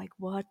unit. I'm like,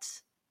 what?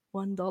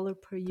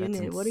 $1 per That's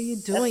unit? What are you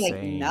That's doing? like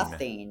insane.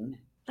 nothing.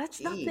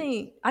 That's Jeez.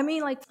 nothing. I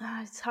mean, like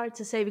it's hard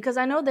to say because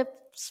I know that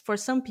for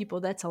some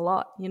people that's a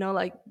lot.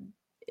 Like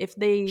if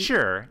they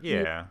Sure.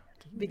 yeah, Yeah.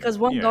 because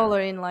Yeah.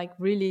 $1 in like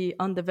really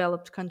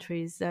undeveloped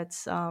countries,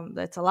 that's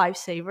a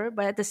lifesaver.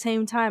 But at the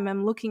same time,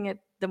 I'm looking at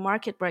the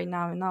market right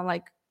now and I'm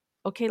like,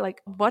 okay,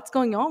 like what's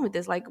going on with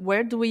this? Like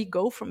where do we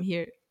go from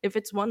here? If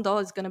it's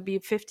 $1, it's gonna be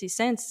 50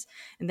 cents,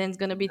 and then it's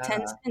gonna be ten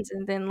Yeah. cents,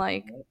 and then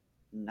like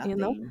Nope. you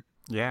know, Nothing.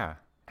 Yeah.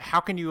 How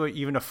can you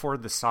even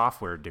afford the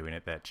software doing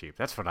it that cheap?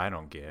 That's what I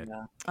don't get.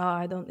 Yeah.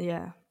 I don't.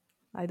 Yeah,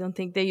 I don't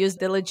think they use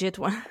the legit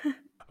one.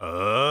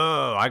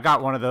 Oh, I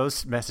got one of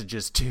those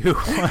messages too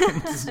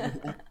once.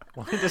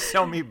 Wanted to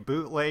sell me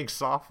bootleg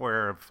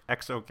software of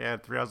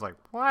exocad 3. I was like,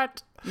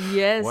 what?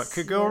 Yes. What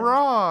could go yeah.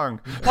 wrong?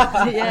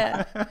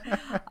 Yeah.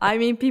 I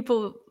mean,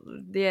 people,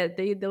 yeah,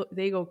 they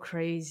go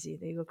crazy.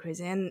 They go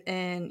crazy. And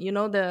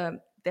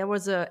there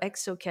was a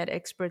exocad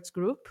experts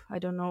group. I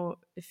don't know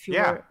if you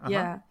Yeah. were, Uh-huh.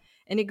 yeah,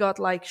 and it got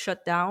like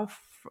shut down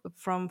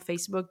from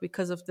Facebook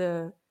because of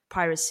the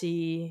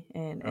piracy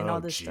and Oh,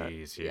 all this stuff.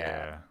 geez. Yeah.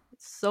 Yeah.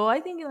 So I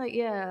think like,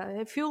 yeah,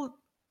 I feel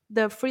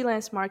the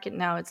freelance market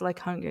now, it's like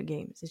Hunger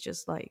Games. It's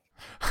just like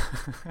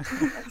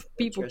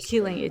people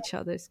killing Interesting. each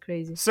other. It's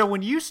crazy. So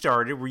when you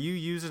started, were you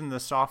using the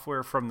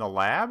software from the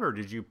lab or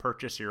did you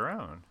purchase your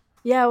own?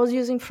 Yeah, I was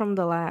using from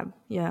the lab.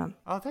 Yeah.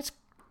 Oh, that's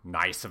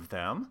nice of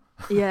them.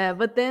 Yeah,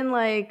 but then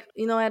like,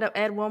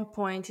 at one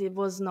point it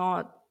was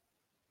not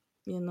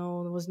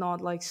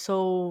like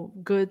so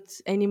good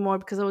anymore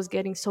because I was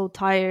getting so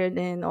tired,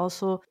 and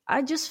also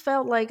I just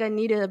felt like I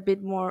needed a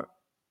bit more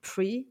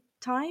free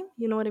time,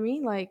 you know what I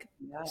mean? Like,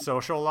 Yeah.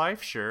 Social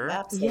life, sure. yeah.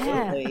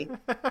 Absolutely.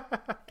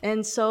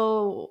 And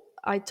so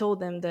I told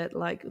them that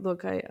like,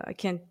 look, I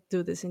can't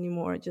do this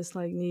anymore. I just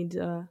like need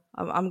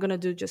I'm gonna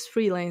do just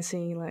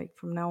freelancing like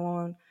from now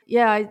on.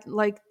 Yeah, I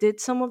like did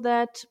some of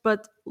that,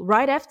 but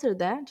right after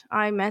that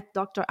I met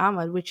Dr.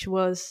 Ahmad, which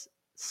was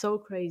so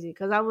crazy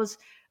because I was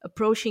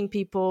approaching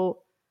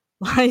people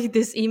like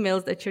these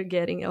emails that you're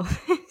getting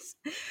always.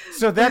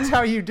 So that's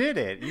how you did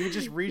it. You would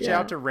just reach Yeah.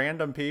 out to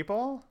random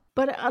people?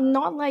 But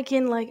not like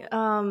in like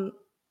A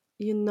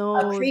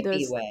creepy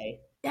there's, way.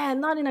 yeah,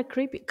 not in a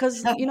creepy,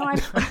 because I I'm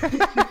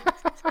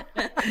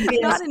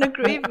being not in a a,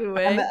 creepy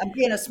way. I'm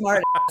being a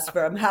smart ass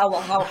from how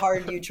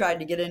hard you tried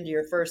to get into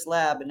your first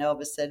lab, and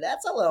Elvis said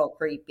that's a little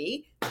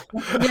creepy.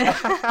 Yeah.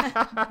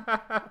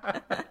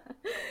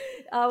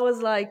 I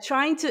was like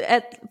trying to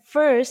at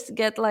first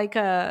get like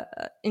a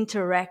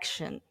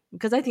interaction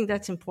because I think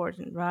that's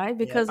important, right?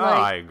 Because Oh, like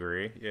I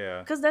agree. Yeah.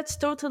 because that's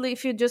totally,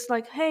 if you just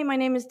like, hey, my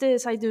name is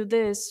this, I do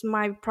this,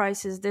 my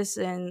price is this,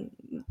 and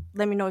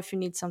let me know if you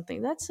need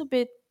something. That's a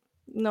bit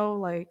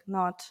like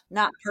not,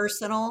 Not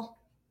personal.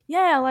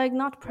 yeah, like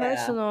not Yeah.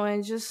 personal,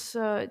 and just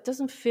it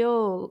doesn't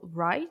feel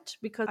right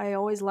because I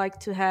always like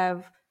to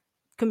have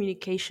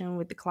communication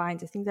with the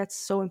client. I think that's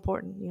so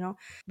important,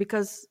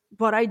 because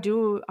what I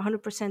do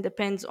 100%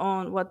 depends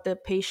on what the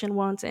patient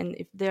wants, and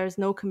if there's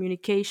no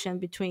communication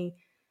between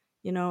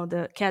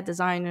the CAD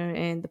designer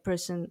and the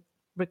person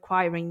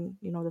requiring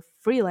the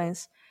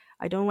freelance,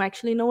 I don't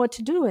actually know what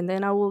to do, and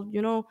then I will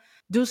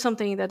do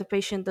something that the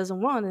patient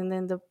doesn't want, and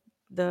then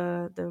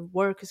the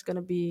work is going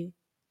to be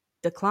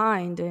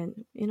declined,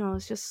 and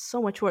it's just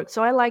so much work.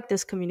 So I like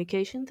this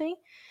communication thing,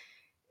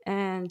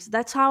 and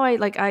that's how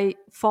I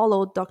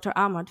followed Dr.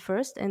 Ahmad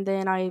first, and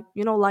then I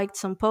liked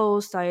some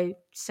posts. I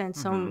sent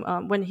some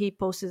when he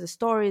posted the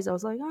stories. I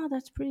was like, oh,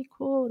 that's pretty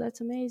cool,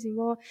 that's amazing.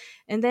 Well,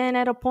 and then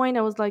at a point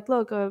I was like,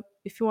 look,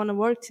 if you want to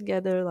work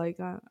together, like,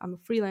 I'm a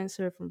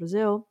freelancer from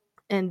Brazil.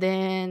 And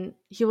then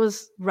he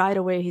was right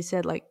away, he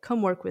said, like,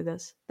 come work with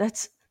us.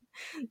 That's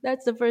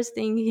the first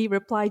thing he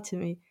replied to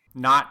me.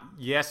 Not,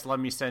 yes,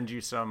 let me send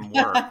you some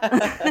work.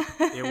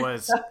 It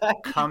was,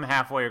 come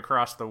halfway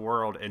across the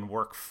world and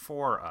work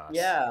for us.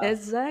 Yeah.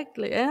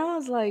 Exactly. And I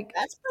was like,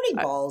 That's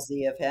pretty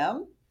ballsy of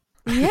him.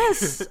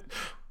 yes.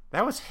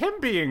 That was him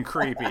being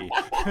creepy.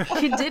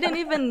 He didn't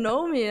even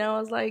know me. And I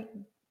was like,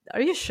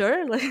 are you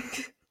sure?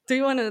 Like, do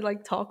you want to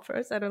like talk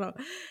first? I don't know.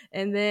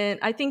 And then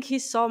I think he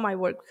saw my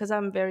work because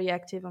I'm very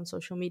active on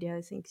social media.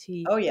 I think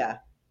Oh, yeah.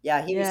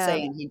 Yeah, he was Yeah.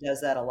 saying he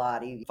does that a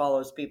lot. He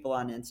follows people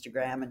on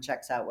Instagram and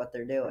checks out what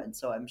they're doing.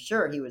 So I'm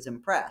sure he was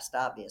impressed,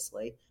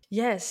 obviously.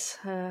 Yes.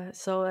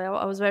 So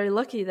I was very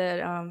lucky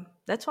that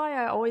that's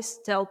why I always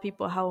tell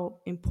people how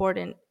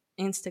important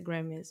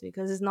Instagram is,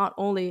 because it's not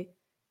only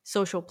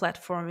social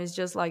platform. It's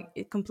just like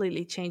it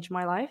completely changed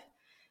my life.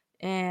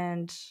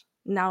 And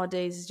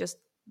nowadays it's just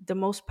the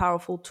most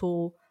powerful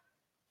tool,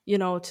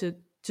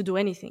 to do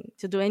anything,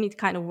 to do any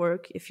kind of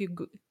work. If you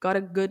got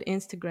a good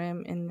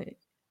Instagram, and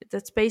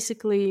that's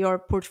basically your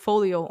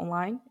portfolio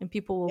online, and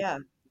people will Yeah,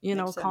 makes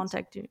sense.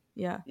 contact you.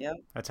 Yeah. Yep,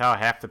 That's how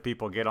half the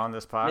people get on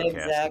this podcast, to be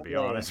exactly.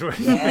 honest with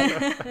you.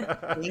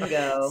 Yeah,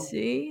 bingo.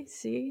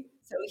 See.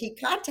 So he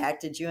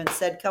contacted you and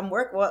said, come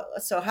work. Well,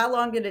 so how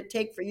long did it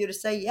take for you to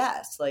say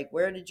yes? Like,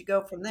 where did you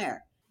go from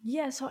there?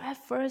 Yeah, so at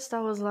first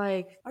I was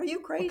like, Are you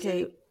crazy?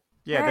 okay.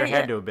 Yeah, there yeah.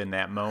 had to have been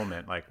that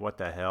moment. Like, what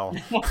the hell?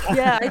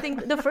 Yeah, I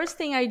think the first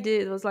thing I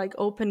did was like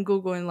open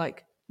Google and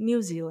like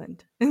New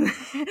Zealand.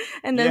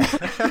 And then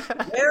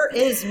Where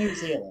is New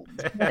Zealand?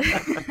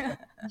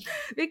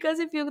 because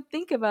if you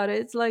think about it,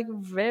 it's like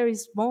very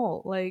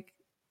small. Like,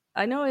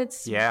 I know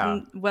it's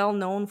Yeah. well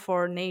known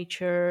for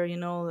nature,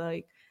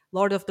 like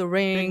Lord of the Big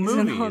Rings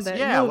and all movies. that.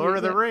 Yeah, Lord movies,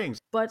 of the yeah. Rings.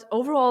 But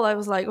overall, I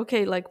was like,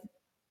 okay, like,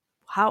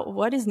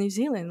 what is New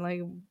Zealand?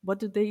 Like, what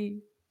do they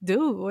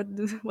do?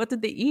 What do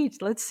they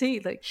eat? Let's see.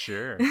 Like,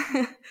 Sure.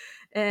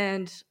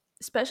 and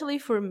especially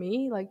for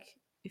me, like,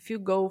 if you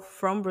go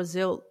from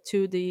Brazil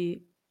to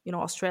the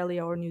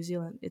Australia or New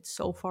Zealand, it's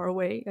so far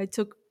away. It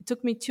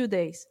took me 2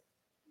 days,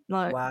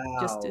 like,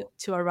 just Wow.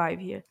 to arrive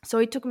here. So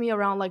it took me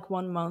around like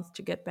 1 month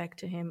to get back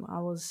to him. I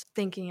was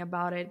thinking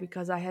about it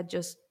because I had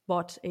just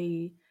bought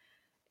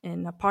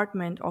an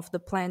apartment off the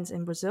plans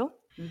in Brazil.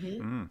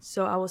 Mm-hmm.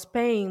 So I was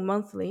paying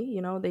monthly.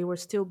 They were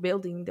still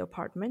building the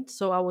apartment,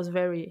 so I was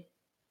very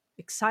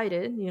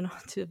excited,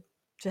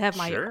 to have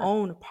my Sure.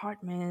 own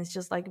apartment. It's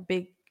just like a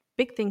big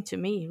thing to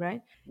me,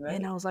 right? Right.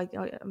 And I was like,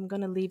 I'm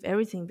gonna leave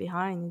everything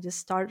behind and just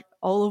start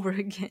all over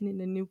again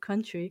in a new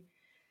country.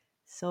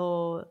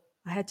 So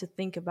I had to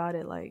think about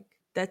it, like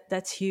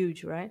that's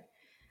huge, right?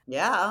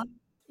 Yeah.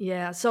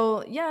 Yeah.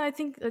 So yeah, I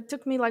think it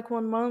took me like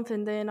 1 month,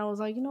 and then I was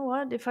like, you know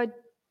what? If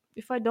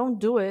I don't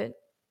do it,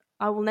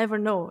 I will never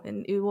know,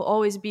 and it will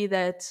always be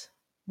that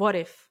what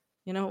if,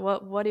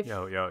 what if.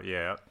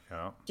 Yeah.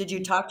 Did you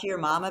talk to your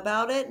mom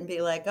about it and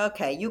be like,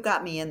 okay, you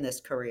got me in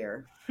this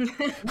career? Now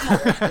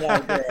what should I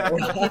do?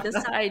 Let me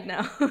decide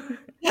now.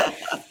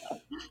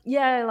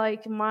 Yeah,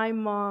 like my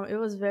mom, it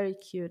was very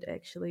cute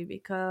actually,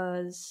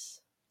 because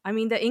I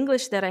mean the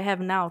English that I have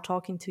now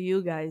talking to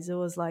you guys, it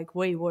was like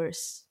way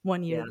worse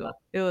 1 year Yeah. ago.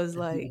 It was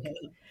like,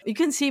 you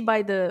can see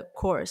by the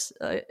course,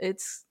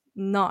 it's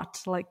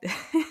not like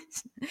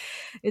this.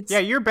 It's Yeah,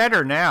 you're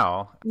better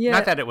now. Yeah.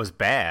 Not that it was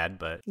bad,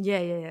 but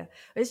yeah.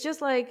 It's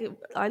just like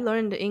I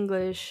learned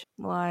English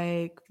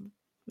like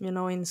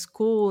in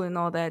school and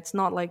all that. It's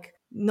not like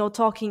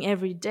talking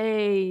every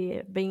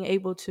day, being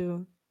able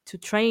to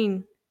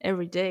train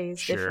every day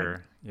is different.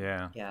 sure.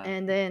 Yeah. Yeah.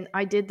 And then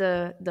I did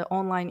the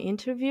online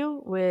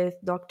interview with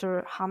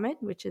Dr. Hamid,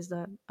 which is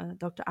the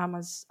Dr.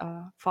 Ahmad's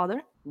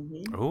father.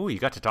 Mm-hmm. Oh, you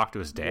got to talk to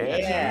his dad.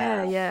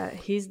 Yeah. Yeah.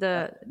 He's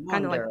the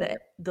kind of like Wonder.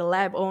 the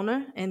lab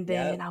owner. And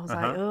then Yep. I was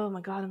like, oh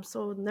my God, I'm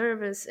so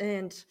nervous.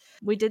 And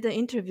we did the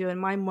interview, and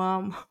my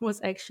mom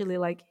was actually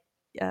like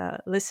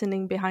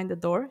listening behind the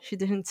door. She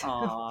didn't tell.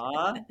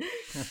 Aw.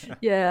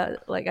 Yeah,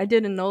 like I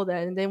didn't know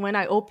that. And then when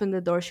I opened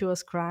the door, she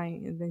was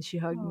crying, and then she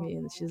hugged me,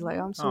 and she's like,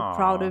 I'm so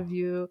proud Aw. of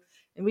you.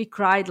 And we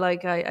cried,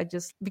 like I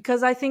just,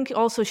 because I think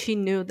also she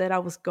knew that I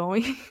was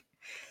going.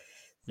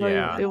 So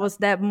Yeah. it was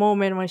that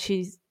moment when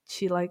she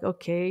like,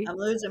 okay. I'm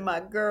losing my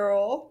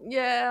girl.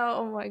 Yeah,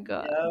 oh my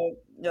God.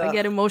 Yep. I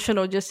get Ugh.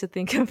 emotional just to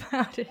think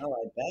about it. Oh,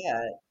 I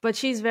bet. But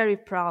she's very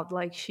proud.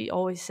 Like she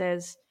always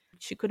says,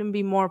 she couldn't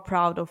be more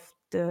proud of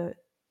the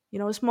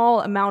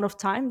small amount of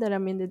time that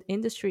I'm in the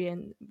industry,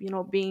 and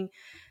being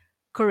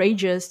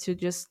courageous to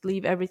just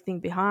leave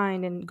everything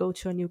behind and go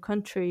to a new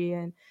country.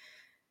 And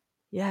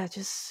yeah,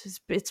 just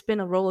it's been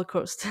a roller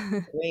coaster.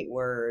 Great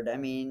word. I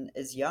mean,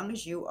 as young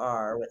as you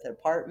are with an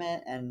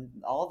apartment and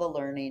all the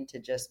learning to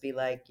just be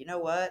like, you know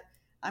what?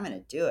 I'm going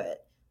to do it.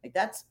 Like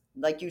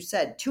like you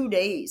said, 2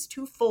 days,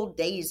 2 full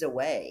days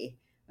away.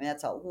 I mean,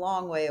 that's a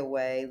long way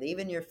away,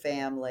 leaving your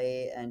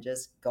family and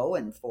just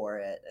going for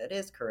it. It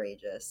is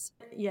courageous.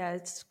 Yeah,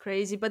 it's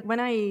crazy. But when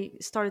I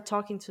started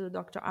talking to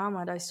Dr.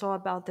 Ahmad, I saw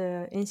about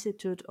the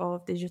Institute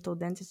of Digital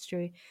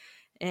Dentistry,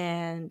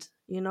 and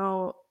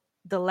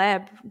the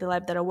lab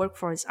that I work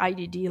for is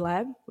IDD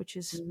Lab, which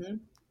is Hmm.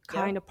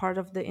 kind Yep. of part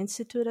of the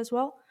institute as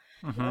well.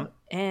 Mm-hmm. Yep.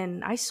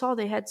 And I saw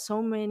they had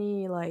so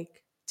many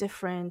like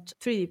different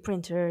 3D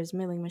printers,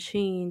 milling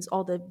machines,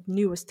 all the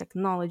newest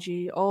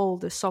technology, all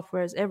the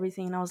softwares,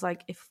 everything. And I was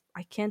like, if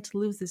I can't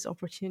lose this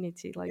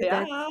opportunity like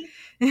that.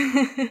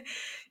 Yeah.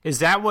 Is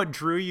that what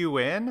drew you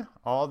in?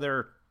 All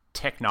their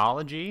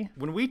technology?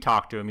 When we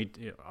talked to him,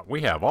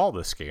 we have all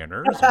the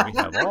scanners and we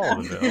have all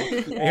the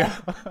bills.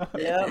 Yeah.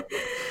 Yeah. Yep.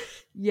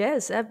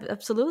 Yes,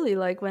 absolutely.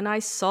 Like when I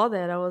saw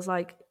that, I was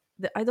like,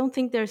 I don't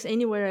think there's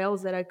anywhere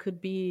else that I could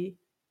be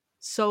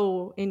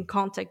so in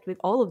contact with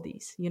all of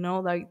these,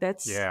 like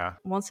that's Yeah.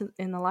 once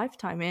in a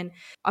lifetime. And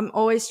I'm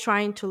always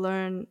trying to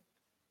learn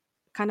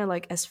kind of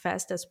like as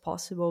fast as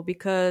possible,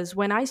 because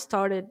when I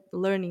started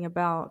learning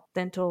about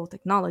dental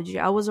technology,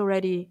 I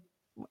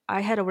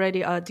had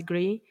already a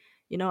degree.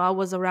 I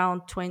was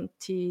around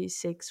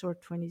 26 or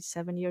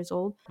 27 years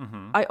old.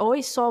 Mm-hmm. I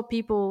always saw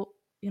people,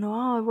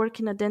 oh, I work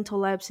in a dental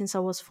lab since I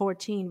was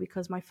 14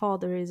 because my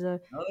father is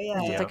a Oh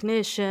dental yeah. Yep.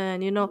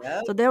 technician,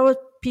 Yep. So there were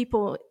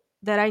people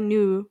that I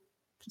knew,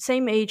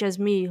 same age as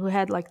me, who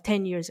had like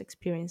 10 years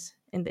experience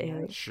in the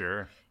area. Right.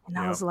 Sure. And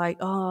I was Yep. like,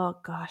 oh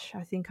gosh,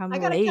 I think I'm I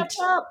gotta catch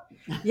late. up.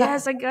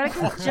 Yes, I gotta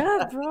catch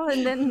up, bro.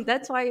 And then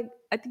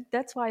I think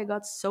that's why I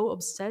got so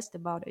obsessed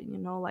about it.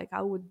 Like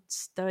I would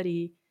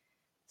study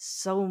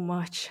so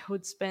much. I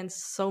would spend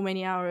so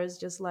many hours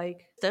just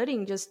like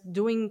studying, just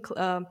doing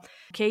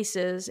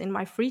cases in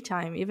my free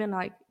time. Even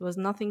like it was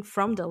nothing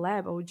from the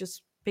lab. I would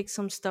just pick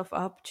some stuff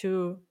up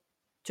to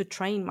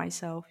train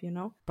myself.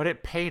 But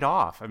it paid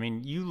off. I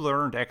mean, you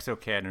learned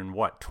exocad in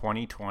what,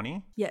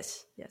 2020?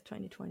 Yes, yeah,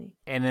 2020.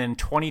 And in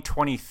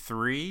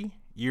 2023,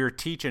 you're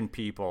teaching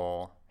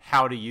people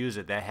how to use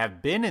it that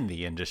have been in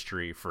the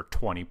industry for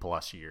 20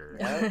 plus years.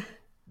 Yep.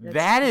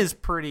 That is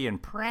pretty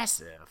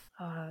impressive.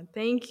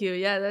 Thank you.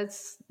 Yeah,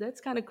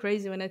 that's kind of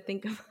crazy when I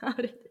think about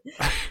it.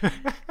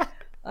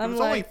 It I'm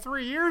was only like,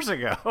 3 years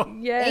ago.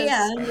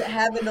 yes. And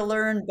having to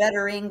learn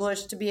better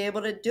English to be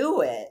able to do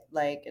it.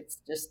 Like, it's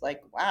just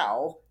like,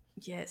 wow.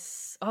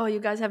 Yes. Oh, you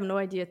guys have no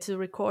idea to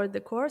record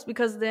the course,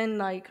 because then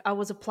like I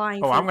was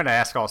applying Oh, for I'm going to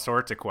ask all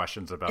sorts of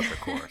questions about the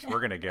course. We're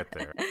going to get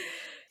there.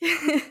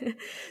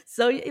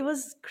 So it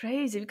was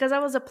crazy because I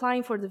was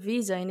applying for the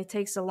visa and it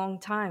takes a long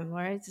time,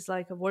 right? It's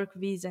like a work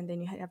visa, and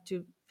then you have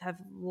to have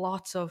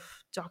lots of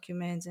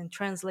documents and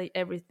translate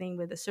everything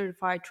with a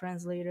certified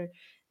translator.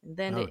 And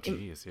then Oh,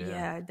 geez,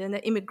 yeah. then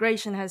the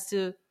immigration has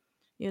to,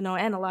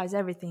 analyze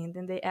everything, and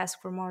then they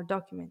ask for more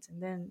documents,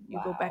 and then you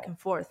go back Wow. and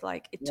forth.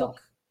 Like it Yeah.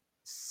 took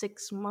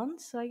 6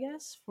 months, I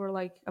guess, for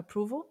like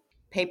approval.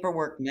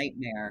 Paperwork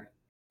nightmare.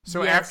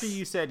 So after Yes.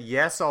 you said,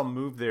 yes, I'll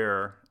move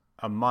there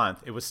a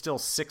month, it was still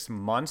 6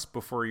 months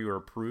before you were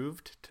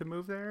approved to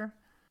move there?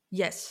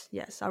 Yes,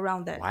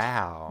 around that.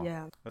 Wow.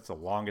 Yeah. That's the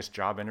longest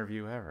job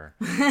interview ever.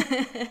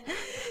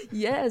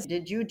 Yes.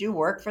 Did you do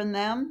work for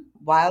them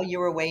while you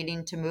were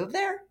waiting to move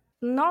there?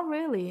 Not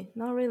really,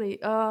 not really.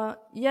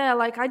 Yeah,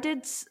 like I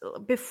did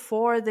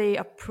before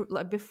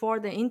like before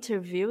the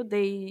interview,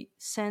 they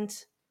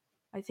sent,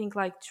 I think,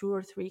 like 2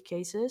 or 3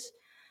 cases,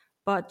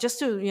 but just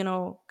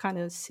to kind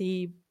of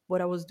see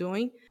what I was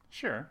doing.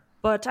 Sure.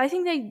 But I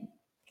think they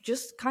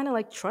just kind of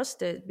like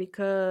trusted,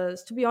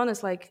 because to be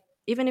honest, like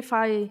even if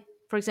I,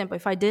 for example,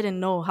 if I didn't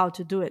know how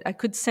to do it, I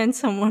could send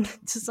someone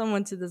to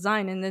someone to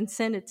design and then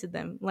send it to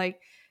them. Like,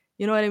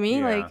 you know what I mean?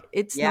 Yeah. Like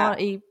it's Yeah. not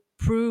a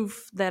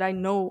proof that I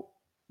know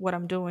what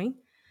I'm doing.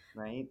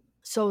 Right.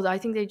 So I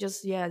think they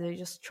just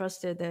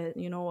trusted that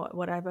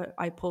whatever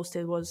I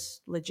posted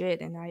was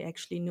legit and I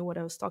actually knew what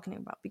I was talking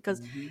about.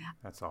 Because Mhm.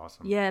 That's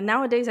awesome. yeah,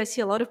 nowadays I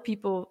see a lot of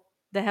people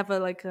that have a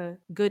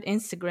good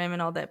Instagram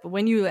and all that, but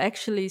when you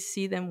actually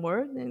see them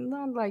work, they're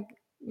not like,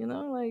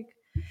 like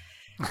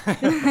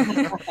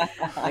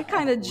I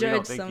kind of We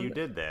don't judge think you some.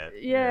 did that.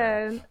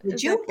 Yeah,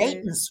 Did you bait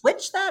exactly. and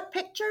switch that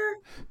picture?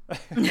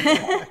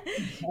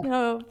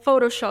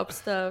 Photoshop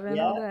stuff and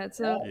all Yeah. that.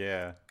 So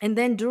Yeah. and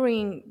then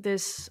during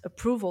this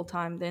approval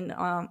time, then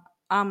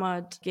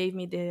Ahmad gave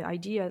me the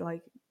idea,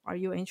 like, are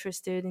you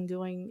interested in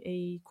doing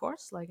a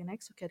course, like an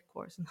exocad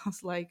course? And I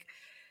was like,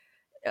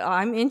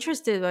 I'm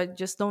interested, I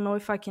just don't know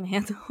if I can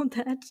handle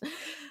that.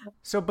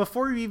 So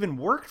before you even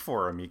worked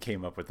for him, you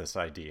came up with this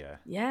idea.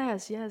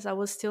 Yes, I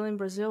was still in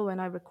Brazil when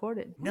I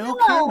recorded. No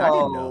kidding. I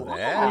didn't know Oh,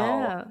 that.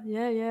 wow.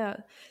 Yeah.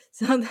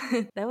 So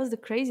that was the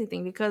crazy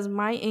thing, because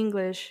my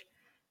English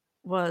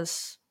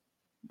was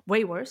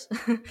way worse.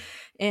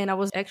 And I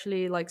was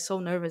actually like so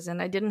nervous,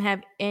 and I didn't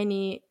have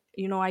any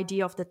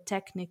idea of the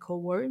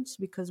technical words,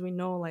 because we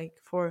know, like,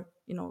 for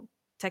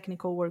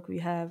technical work, we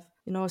have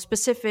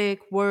specific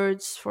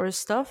words for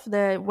stuff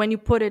that when you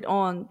put it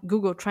on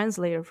Google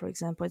Translator, for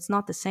example, it's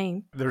not the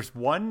same. There's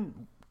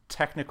one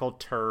technical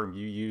term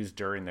you used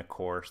during the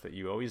course that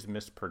you always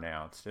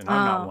mispronounced? And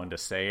I'm not one to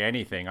say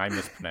anything. I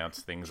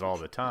mispronounce things all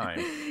the time.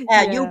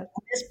 Yeah, Yeah. you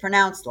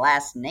mispronounce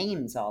last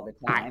names all the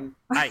I, time.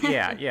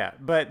 yeah.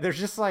 But there's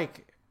just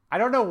like, I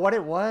don't know what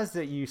it was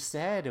that you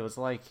said. It was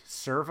like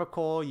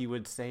cervical. You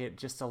would say it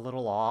just a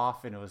little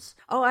off, and it was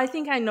Oh, I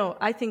think I know.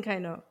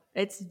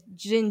 It's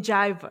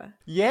gingiva.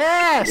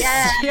 yes,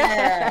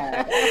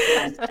 Yeah, that's the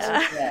one.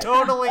 that's Yeah.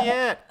 totally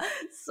it.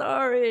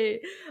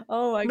 Sorry.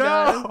 Oh my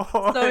god, No,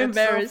 I'm so it's so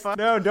embarrassed. fun.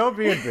 No, don't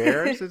be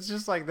embarrassed. It's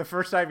just like the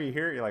first time you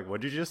hear it, you're like,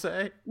 "What did you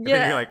say?" And then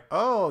Yeah. you're like,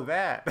 "Oh,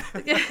 that."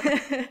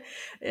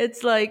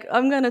 It's like,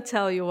 I'm gonna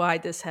tell you why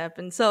this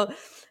happened. So,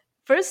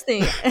 first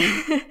thing,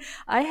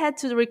 I had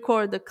to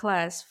record the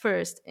class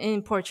first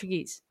in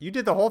Portuguese. You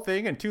did the whole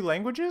thing in two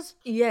languages?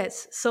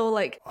 Yes. So,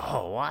 like,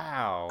 Oh,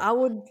 wow. I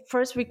would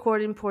first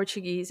record in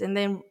Portuguese and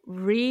then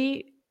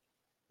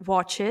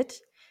watch it,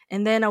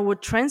 and then I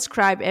would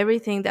transcribe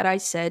everything that I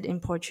said in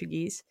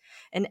Portuguese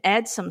and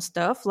add some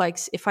stuff. Like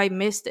if I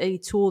missed a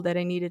tool that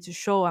I needed to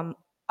show,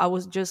 I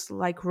was just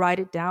like write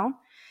it down,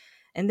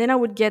 and then I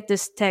would get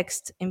this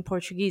text in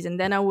Portuguese, and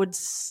then I would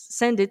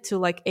send it to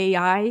like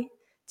AI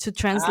to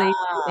translate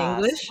to Ah,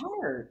 English.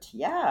 smart.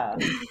 Yeah.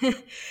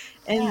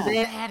 And Yeah.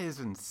 then That is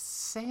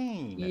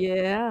insane.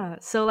 yeah,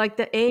 so like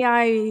the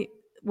AI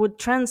would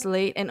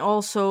translate and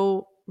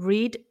also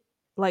read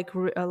like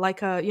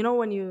a, you know,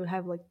 when you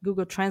have like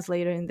Google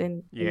Translator and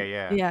then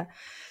Yeah. yeah,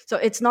 so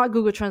it's not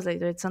Google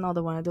Translator, it's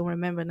another one. I don't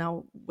remember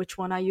now which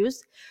one I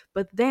used,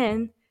 but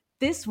then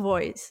this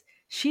voice,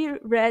 she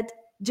read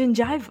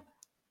gingiva,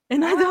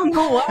 and I don't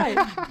know why.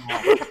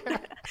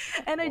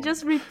 And I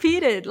just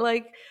repeated,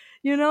 like,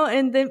 you know,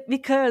 and then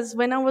because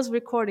when I was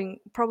recording,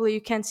 probably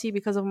you can't see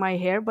because of my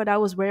hair, but I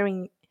was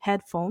wearing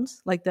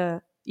headphones, like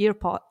the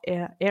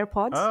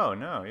AirPods, Oh,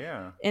 no,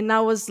 yeah. and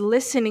I was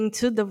listening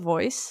to the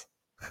voice,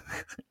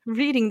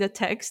 reading the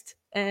text,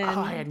 Oh, I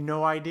and had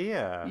no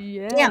idea.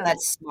 Damn, yeah,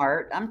 that's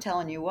smart. I'm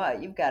telling you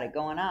what, you've got it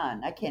going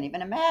on. I can't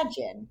even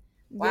imagine.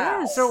 Wow.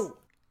 yes, So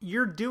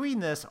you're doing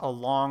this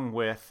along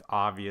with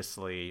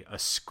obviously a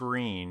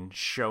screen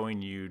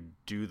showing you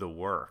do the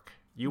work.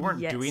 You weren't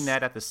doing yes.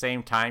 that at the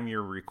same time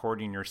you're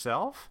recording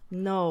yourself?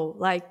 No,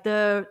 like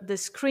the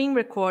screen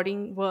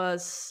recording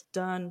was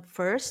done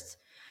first,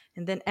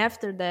 and then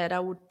after that I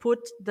would put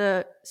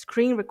the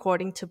screen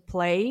recording to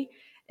play,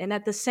 and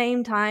at the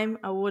same time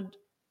I would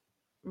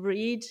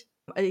read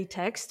a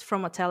text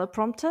from a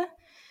teleprompter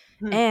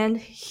Hmm. and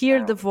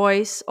hear the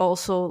voice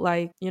also,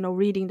 like, you know,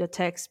 reading the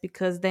text,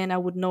 because then I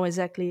would know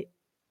exactly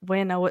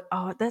when I would.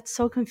 Oh, that's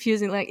so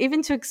confusing, like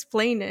even to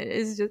explain it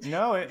is just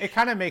No, it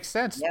kind of makes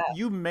sense. Yeah.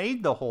 You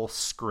made the whole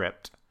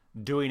script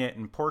doing it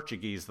in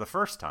Portuguese the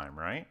first time,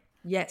 right?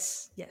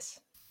 yes,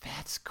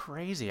 That's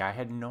crazy. I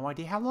had no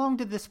idea. How long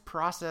did this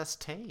process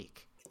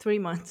take? 3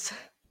 months.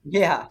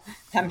 Yeah,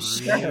 I'm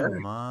 3 sure. Yeah,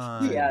 it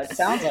months.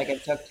 sounds like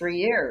it took 3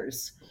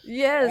 years.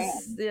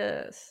 Yes,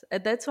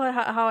 and that's what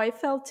how I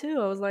felt too.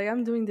 I was like,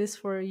 I'm doing this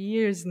for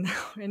years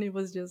now, and it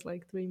was just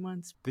like 3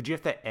 months. Did you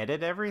have to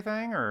edit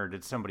everything or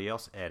did somebody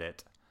else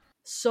edit?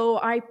 So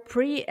I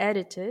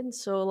pre-edited,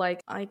 so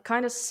like I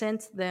kind of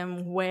sent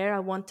them where I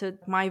wanted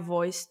my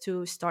voice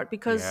to start,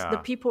 because the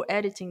Yeah, people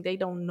editing, they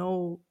don't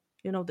know,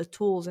 you know, the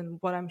tools and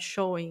what I'm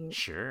showing.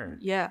 sure.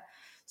 Yeah.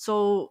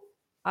 So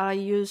I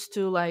used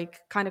to like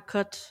kind of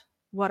cut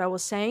what I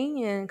was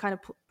saying and kind of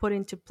put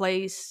into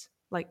place,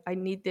 like I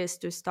need this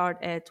to start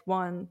at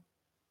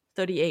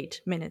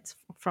 1:38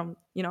 from,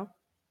 you know.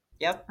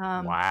 Yep.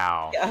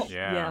 Wow. Yeah.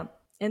 Yeah. Yeah.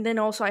 And then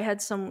also I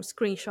had some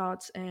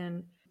screenshots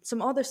and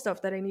some other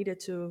stuff that I needed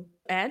to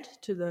add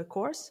to the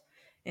course.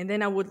 And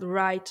then I would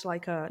write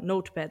like a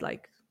notepad,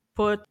 like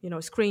put, you know,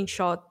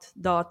 screenshot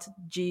dot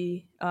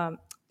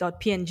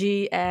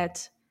png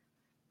at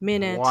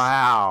minute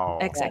Wow.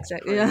 That's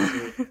xxx.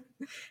 crazy.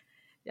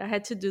 Yeah. I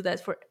had to do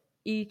that for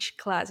each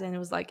class, and it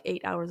was like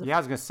 8 hours. Yeah, I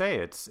was gonna say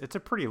it's a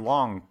pretty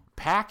long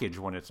package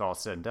when it's all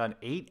said and done.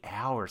 8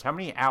 hours. How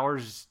many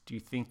hours do you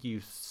think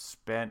you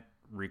spent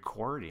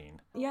recording?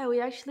 Yeah, we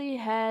actually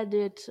had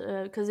it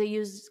because they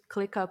use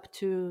ClickUp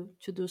to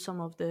do some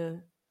of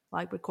the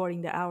like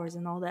recording the hours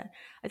and all that.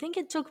 I think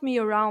it took me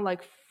around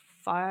like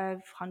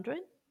 500,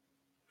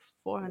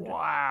 400. Yeah,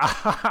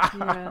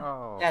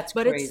 Wow. That's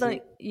but it's crazy.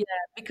 like, yeah,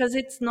 because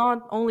it's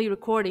not only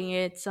recording,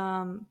 it's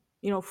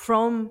you know,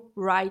 from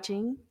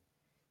writing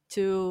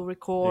to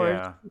record,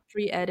 Yeah.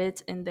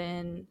 pre-edit, and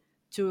then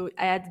to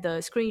add the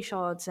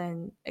screenshots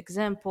and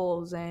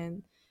examples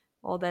and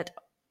all that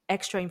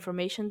extra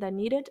information that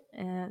needed.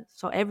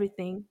 So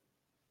everything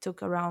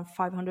took around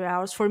 500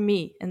 hours for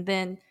me, and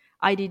then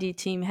IDD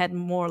team had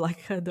more,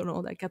 like I don't know,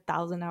 like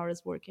 1,000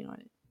 hours working on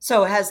it.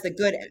 So has the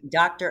good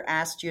doctor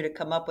asked you to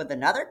come up with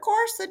another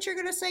course that you're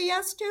going to say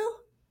yes to?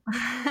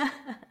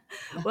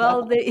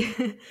 Well,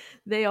 they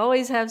they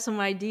always have some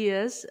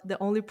ideas. The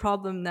only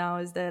problem now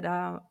is that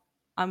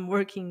I'm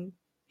working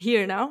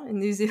here now in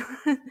New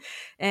Zealand,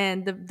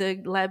 and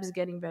the lab is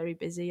getting very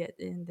busy,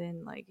 and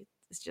then like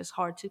it's just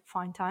hard to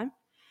find time.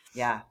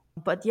 Yeah.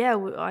 But yeah,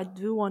 I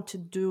do want to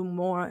do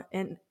more,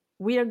 and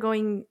we are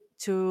going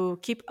to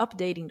keep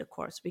updating the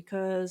course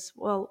because,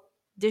 well,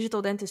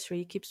 digital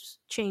dentistry keeps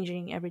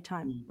changing every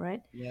time,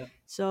 right? Yep.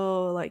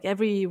 So like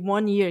every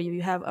 1 year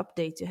you have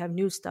updates, you have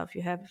new stuff,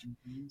 you have.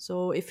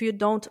 So if you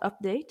don't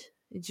update,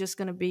 it's just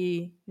going to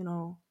be,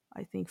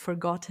 I think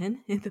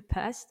forgotten in the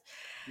past.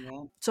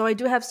 Yeah. So I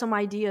do have some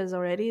ideas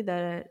already,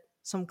 that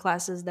some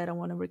classes that I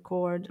want to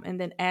record and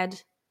then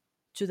add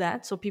to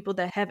that, so people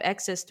that have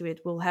access to it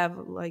will have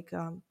like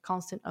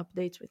constant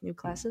updates with new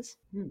classes.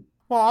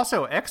 Well,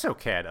 also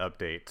exocad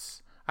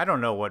updates. I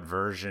don't know what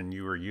version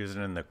you were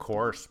using in the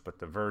course, but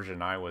the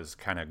version I was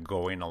kind of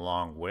going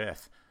along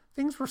with,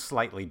 things were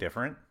slightly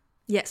different.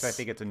 Yes. So I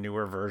think it's a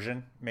newer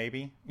version,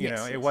 maybe. You Yes,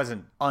 know, it yes.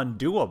 wasn't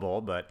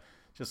undoable, but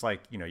just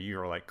like, you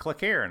were like, click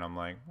here. And I'm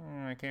like,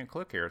 I can't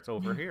click here. It's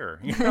over here.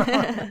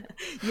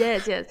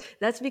 Yes.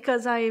 That's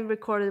because I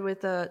recorded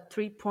with a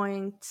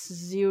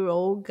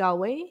 3.0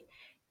 Galway,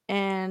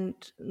 and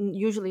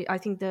usually I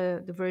think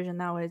the version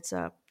now it's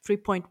a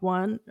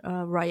 3.1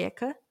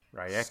 Rijeka.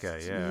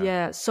 Rijeka, yeah.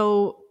 Yeah.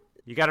 So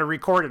You got to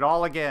record it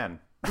all again.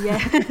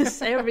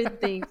 yes,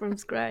 everything from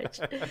scratch.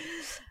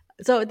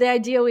 So the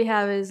idea we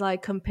have is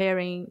like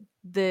comparing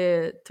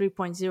the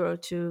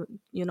 3.0 to,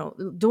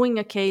 doing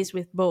a case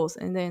with both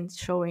and then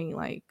showing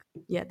like,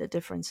 the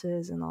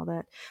differences and all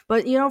that.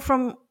 But,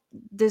 from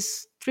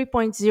this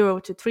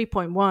 3.0 to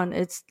 3.1,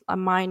 it's a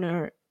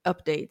minor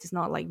update. It's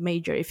not like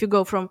major. If you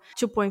go from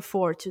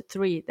 2.4 to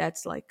 3,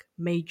 that's like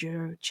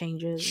major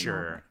changes. And all that.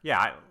 Sure.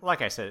 Yeah,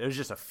 like I said, it was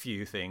just a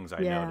few things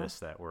I Yeah.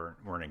 noticed that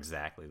weren't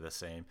exactly the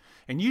same.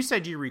 And you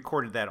said you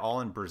recorded that all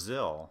in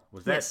Brazil.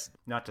 Was that, Yes.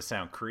 not to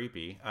sound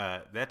creepy,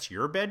 that's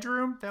your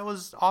bedroom that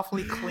was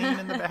awfully clean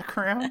in the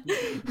background?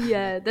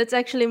 Yeah, that's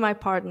actually my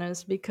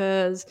partner's,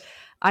 because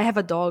I have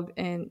a dog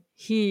and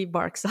he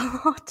barks a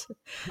lot.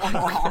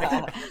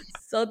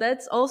 So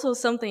that's also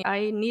something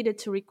I needed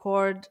to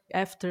record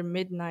after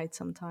midnight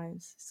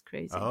sometimes. It's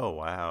crazy. Oh,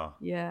 wow.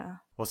 Yeah.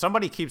 Well,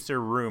 somebody keeps their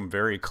room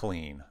very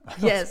clean.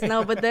 Yes,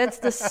 no, but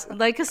that's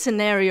like a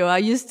scenario. I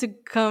used to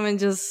come and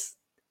just,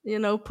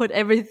 put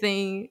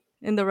everything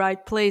in the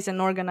right place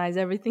and organize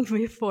everything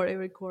before I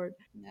record.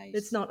 Nice.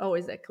 It's not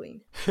always that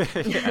clean.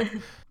 Yeah.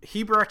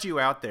 He brought you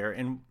out there,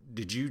 and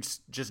did you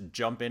just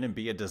jump in and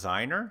be a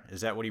designer?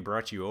 Is that what he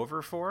brought you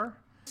over for?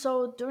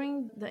 So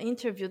during the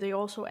interview, they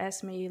also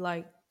asked me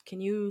like, can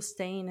you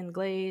stain and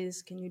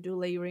glaze? Can you do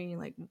layering?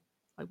 Like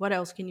what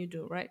else can you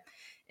do, right?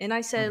 And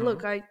I said,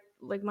 look, I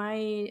like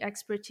my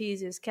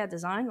expertise is CAD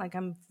design. Like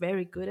I'm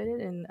very good at it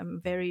and I'm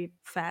very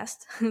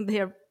fast. They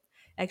are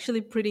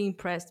actually pretty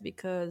impressed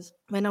because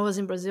when I was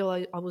in Brazil,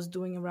 I was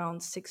doing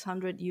around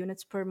 600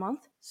 units per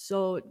month.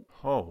 So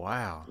Oh,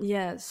 wow.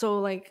 yeah, so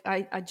like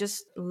I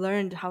just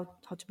learned how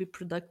to be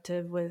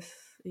productive with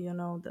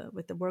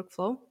with the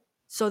workflow.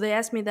 So they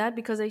asked me that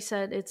because they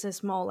said it's a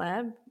small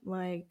lab.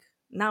 Like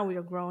now we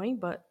are growing,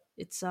 but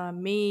it's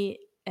me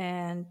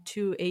and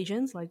two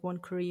Asians, like one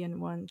Korean,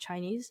 one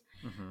Chinese,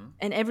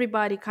 and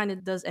everybody kind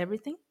of does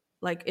everything.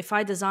 Like if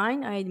I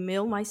design, I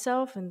mill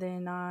myself, and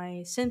then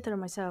I sinter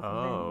myself, and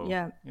then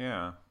Oh,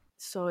 yeah.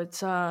 So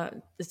it's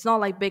not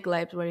like big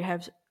labs where you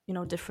have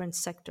different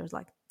sectors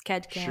like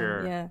CAD CAM, Sure.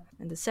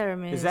 and the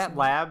ceramist. Is that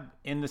lab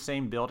in the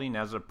same building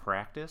as a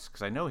practice?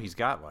 Because I know he's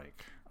got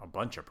like a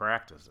bunch of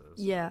practices.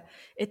 Yeah,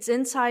 it's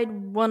inside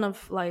one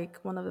of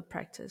the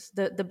practice,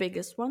 the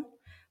biggest one,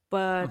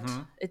 but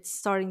it's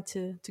starting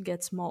to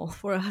get small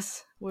for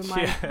us.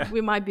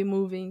 We might be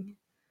moving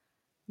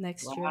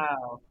next year.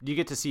 Wow. Do you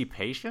get to see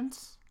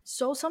patients?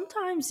 So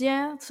sometimes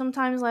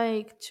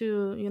like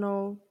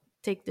to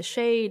take the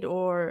shade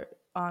or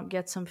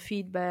get some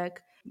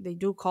feedback. They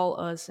do call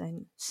us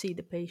and see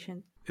the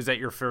patient. Is that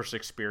your first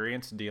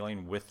experience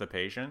dealing with the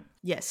patient?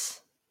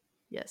 Yes.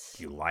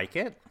 Do you like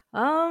it?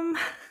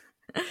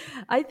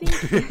 I think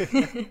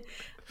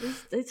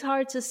it's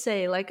hard to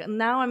say. Like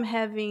now I'm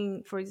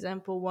having, for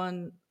example,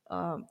 one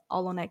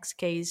all on X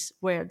case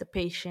where the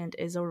patient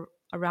is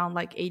around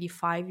like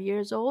 85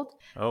 years old,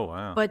 Oh,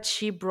 wow. but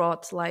she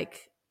brought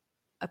like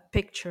a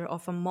picture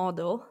of a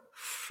model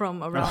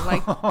from around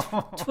like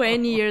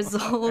 20 years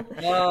old.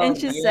 Oh, And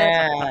she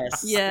said,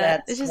 yes. yeah,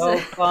 That's she so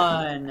said-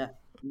 fun. and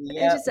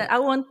Yep. she said, I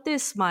want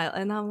this smile.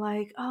 And I'm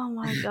like, oh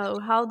my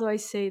God, how do I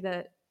say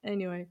that?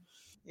 Anyway.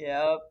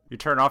 Yep. You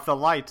turn off the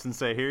lights and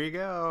say, here you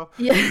go.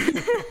 Yeah.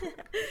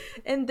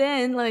 And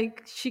then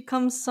like she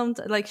comes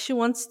like she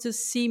wants to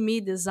see me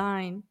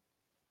design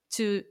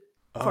for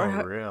Oh,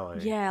 her.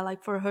 really? Yeah,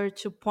 like for her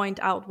to point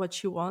out what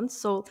she wants.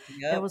 So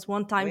Yep. there was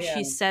one time Oh, yeah.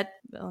 she sat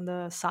on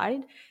the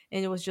side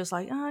and it was just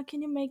like,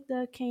 can you make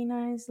the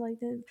canines like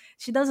this?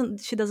 She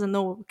doesn't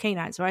know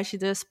canines, right? She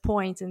just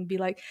points and be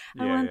like,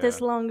 I Yeah, want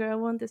this yeah. longer, I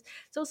want this.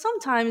 So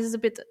sometimes it's a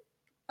bit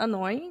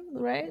annoying,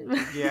 right?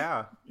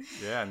 Yeah.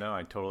 Yeah, no,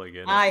 I totally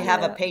get it. I have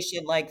a Yeah.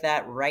 patient like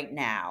that right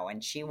now,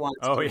 and she wants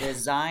Oh, to yeah.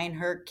 design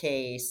her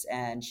case,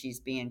 and she's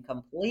being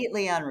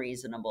completely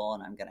unreasonable,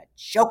 and I'm going to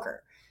choke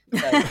her. So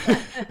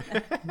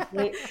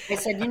I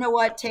said, you know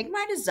what? Take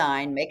my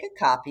design, make a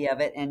copy of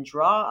it, and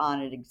draw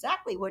on it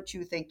exactly what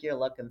you think you're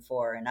looking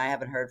for. And I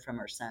haven't heard from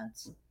her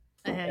since.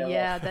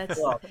 Yeah, They're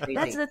all that's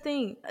crazy. the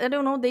thing. I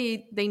don't know.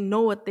 They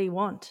know what they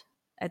want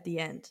at the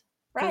end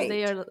because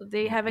Right.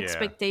 they have Yeah.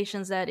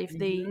 expectations that if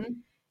they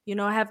Hmm.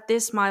 have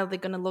this smile, they're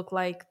gonna look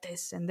like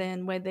this, and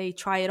then when they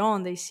try it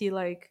on, they see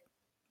like,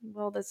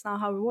 well, that's not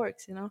how it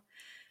works.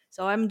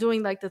 So I'm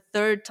doing like the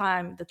third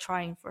time the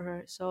trying for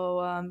her. So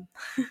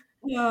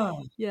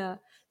Oh, yeah,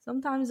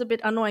 sometimes a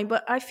bit annoying,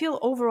 but I feel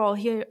overall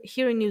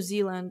here in New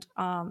Zealand,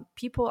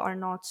 people are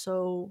not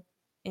so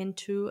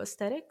into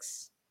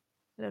aesthetics.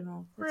 I don't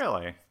know.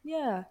 Really?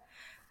 Yeah.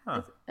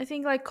 Huh. I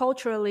think like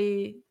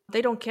culturally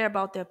they don't care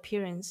about the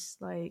appearance.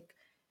 Like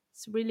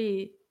it's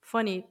really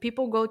funny.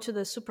 People go to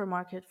the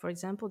supermarket, for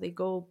example, they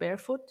go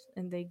barefoot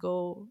and they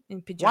go in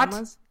What?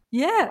 pajamas.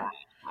 Yeah.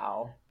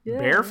 wow. Yeah.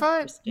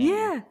 Barefoot? Interesting.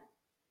 Yeah.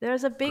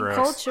 There's a big Gross.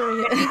 culture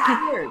Look at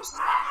here. his ears.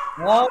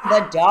 Oh,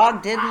 the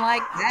dog didn't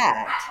like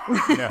that.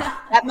 No.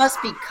 That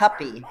must be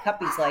Cuppy.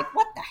 Cuppy's like,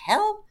 what the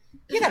hell?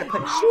 You got to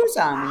put shoes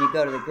on when you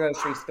go to the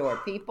grocery store,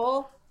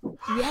 people.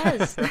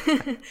 Yes.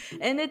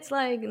 And it's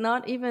like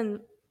not even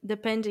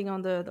depending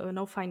on the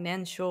no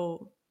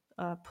financial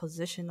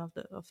position of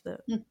the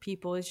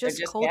people. It's They're just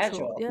just cultural.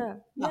 casual. Yeah.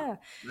 Oh, Yeah.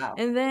 wow.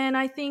 And then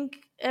I think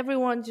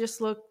everyone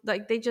just look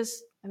like they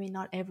just, I mean,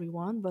 not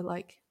everyone, but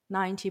like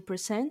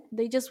 90%,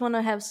 they just want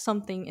to have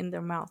something in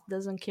their mouth.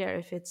 Doesn't care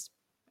if it's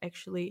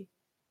actually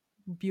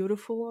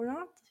beautiful or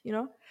not.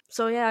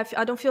 So yeah,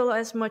 I don't feel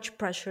as much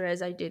pressure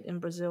as I did in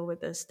Brazil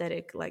with the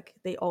aesthetic. Like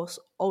they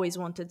also always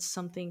wanted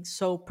something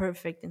so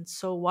perfect and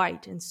so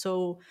white and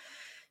so,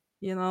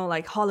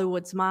 like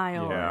Hollywood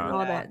smile and Yeah.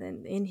 all Yeah. that.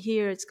 And in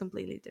here, it's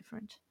completely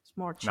different. It's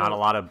more Not a chill.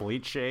 lot of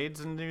bleach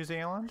shades in New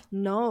Zealand?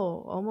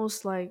 No,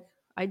 almost like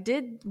I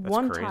did That's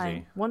one time.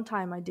 crazy. One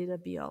time I did a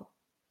BL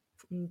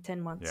in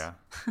 10 months. Yeah.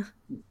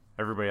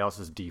 Everybody else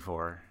is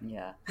D4.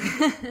 Yeah.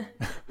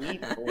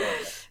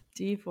 E4.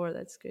 D4,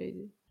 that's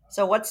crazy.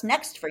 So what's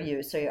next for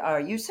you? So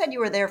you said you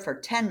were there for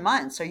 10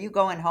 months. Are you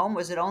going home?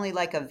 Was it only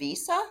like a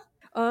visa?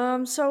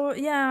 So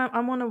yeah,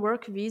 I'm on a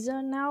work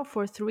visa now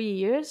for 3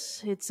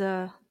 years. It's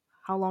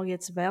how long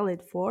it's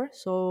valid for.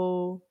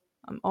 So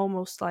I'm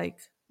almost like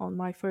on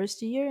my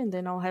first year, and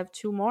then I'll have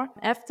 2 more.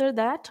 After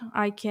that,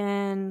 I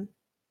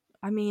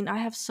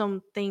have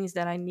some things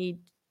that I need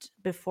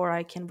before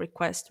I can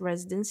request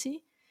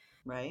residency.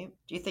 Right.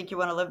 Do you think you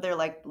want to live there,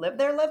 like live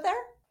there, live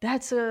there?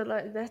 That's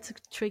a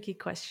tricky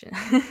question.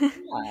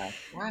 Yeah.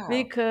 Wow.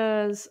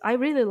 Because I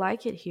really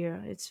like it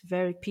here. It's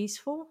very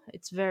peaceful.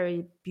 It's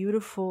very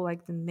beautiful,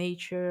 like the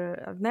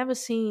nature. I've never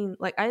seen,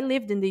 like, I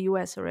lived in the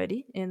US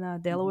already, in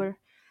Hmm. Delaware,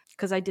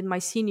 because I did my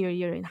senior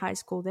year in high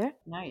school there.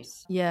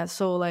 Nice. Yeah,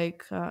 so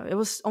like it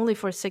was only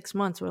for 6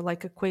 months, or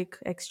like a quick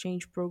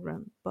exchange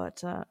program.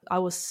 But I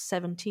was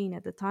 17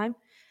 at the time.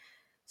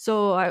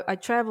 So I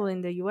traveled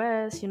in the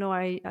US,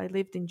 I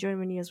lived in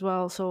Germany as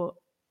well. So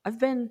I've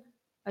been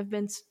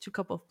to a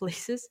couple of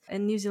places,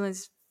 and New Zealand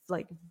is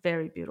like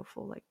very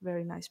beautiful, like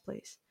very nice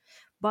place.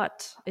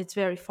 But it's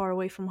very far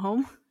away from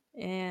home,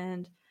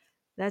 and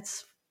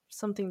that's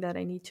something that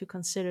I need to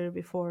consider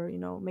before,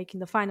 making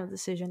the final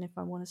decision if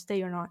I want to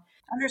stay or not.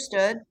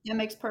 Understood. That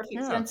makes perfect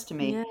Yeah. sense to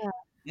me. Yeah.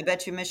 I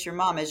bet you miss your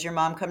mom. Has your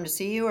mom come to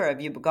see you, or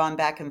have you gone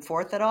back and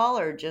forth at all,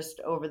 or just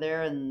over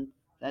there and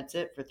that's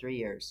it for 3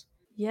 years?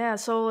 Yeah,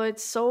 so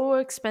it's so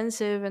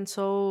expensive and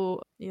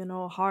so,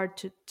 hard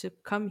to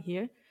come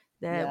here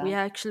that we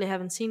Yeah. actually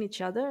haven't seen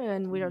each other,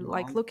 and we are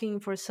like Aw. looking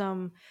for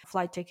some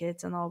flight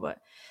tickets and all, but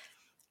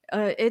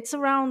it's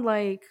around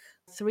like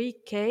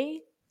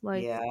 3K,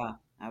 like Yeah.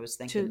 I was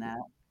thinking to, that.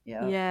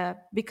 Yeah. yeah,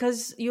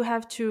 because you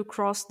have to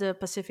cross the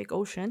Pacific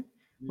Ocean,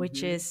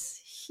 which Hmm. is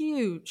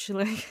huge.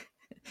 Like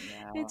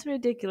Yeah. it's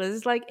ridiculous.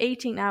 It's like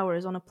 18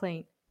 hours on a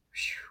plane.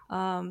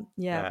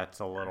 Yeah. That's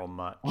a little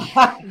much.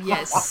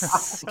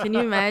 Yes. Can you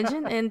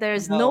imagine? And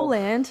there's no No.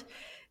 land.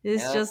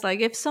 It's Yep. just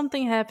like if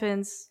something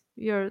happens,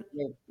 you're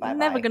Bye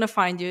never bye. gonna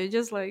find you.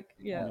 Just like,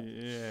 yeah.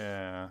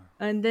 Yeah.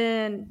 And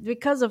then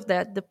because of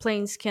that, the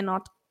planes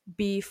cannot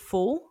be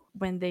full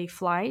when they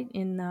fly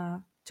in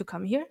to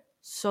come here.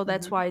 So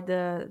that's Hmm. why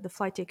the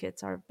flight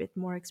tickets are a bit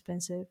more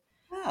expensive.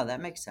 Oh,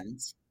 that makes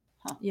sense.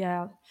 Huh.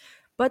 Yeah.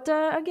 But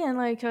again,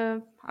 like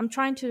I'm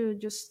trying to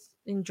just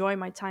enjoy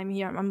my time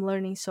here. I'm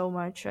learning so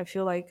much. I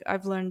feel like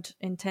I've learned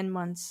in 10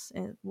 months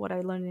what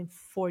I learned in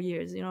 4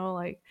 years,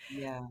 like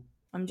Yeah.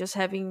 I'm just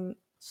having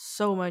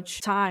so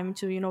much time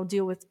to,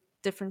 deal with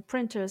different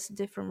printers,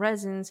 different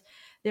resins.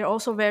 They're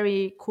also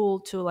very cool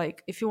to,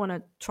 like, if you want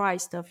to try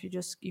stuff,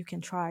 you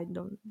can try.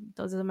 Don't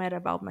Doesn't matter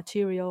about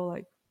material,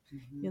 like,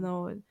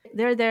 Hmm.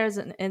 they're there as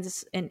an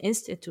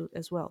institute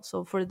as well.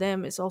 So for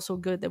them, it's also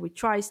good that we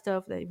try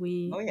stuff that Oh,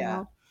 we,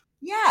 yeah.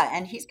 Yeah,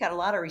 and he's got a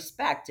lot of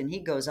respect, and he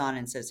goes on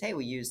and says, "Hey,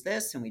 we use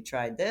this, and we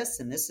tried this,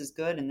 and this is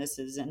good, and this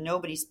is," and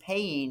nobody's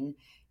paying,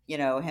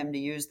 him to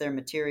use their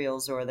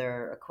materials or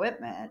their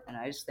equipment. And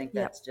I just think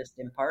yeah, that's just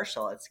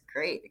impartial. It's a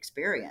great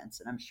experience,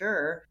 and I'm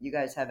sure you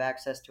guys have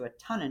access to a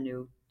ton of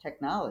new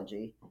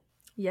technology,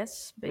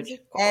 yes, which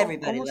basic,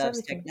 everybody almost loves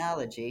everything.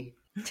 technology.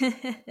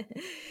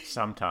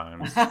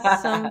 Sometimes.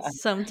 Yeah.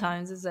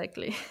 Sometimes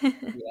exactly.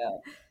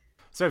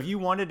 So if you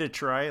wanted to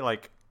try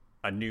like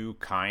a new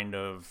kind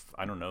of,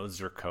 I don't know,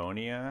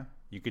 zirconia,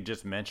 you could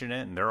just mention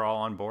it and they're all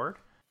on board?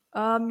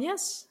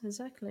 Yes,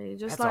 exactly.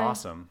 Just That's like,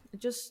 awesome.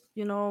 just,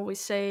 we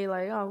say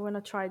like, oh, we're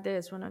gonna try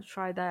this, we're gonna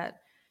try that.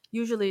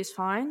 Usually it's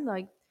fine.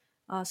 Like,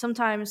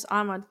 sometimes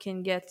Ahmad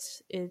can get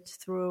it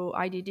through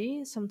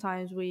IDD.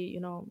 Sometimes we,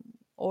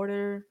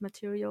 order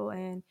material,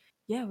 and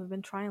yeah, we've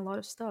been trying a lot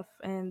of stuff,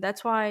 and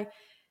that's why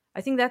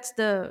I think that's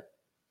the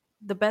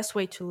best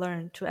way to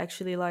learn, to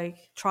actually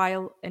like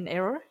trial and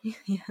error,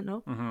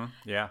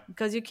 Yeah.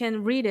 because you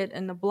can read it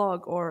in a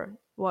blog or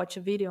watch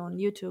a video on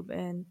YouTube,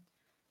 and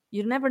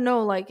you never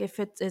know like if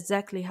it's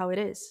exactly how it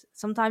is.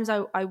 Sometimes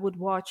I would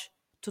watch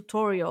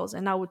tutorials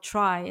and I would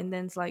try, and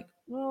then it's like,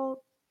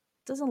 well,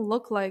 it doesn't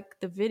look like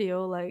the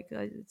video, like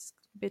it's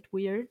a bit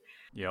weird.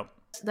 Yep.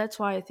 That's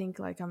why I think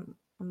like I'm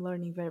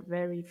learning very,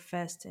 very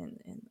fast and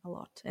a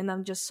lot, and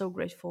I'm just so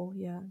grateful.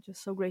 Yeah,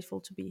 just so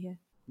grateful to be here.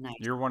 Nice.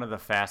 You're one of the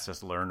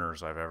fastest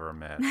learners I've ever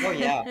met. Oh,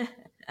 yeah.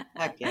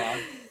 Heck yeah.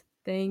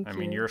 Thank you. I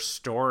mean, your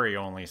story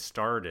only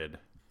started,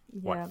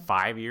 Yeah.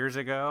 5 years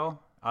ago?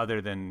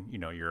 Other than,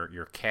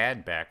 your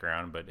CAD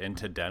background, but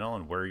into dental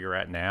and where you're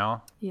at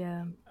now,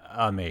 Yeah.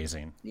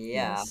 amazing.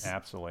 Yeah. Yes.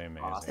 Absolutely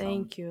amazing. Awesome.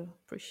 Thank you.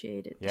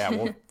 Appreciate it. Yeah,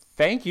 well,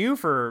 thank you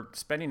for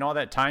spending all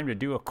that time to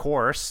do a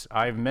course.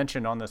 I've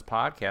mentioned on this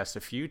podcast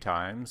a few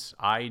times,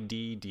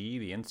 IDD,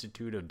 the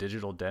Institute of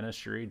Digital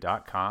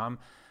Dentistry.com.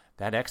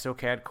 That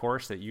exocad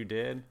course that you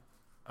did,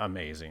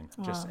 amazing.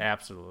 Just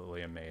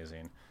absolutely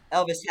amazing.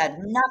 Elvis had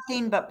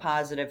nothing but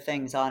positive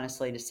things,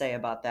 honestly, to say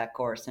about that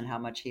course and how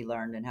much he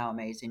learned and how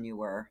amazing you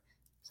were.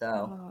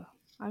 So,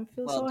 I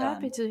feel well so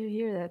happy done. to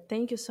hear that.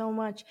 Thank you so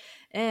much.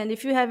 And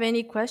if you have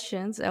any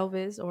questions,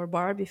 Elvis or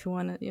Barb, if you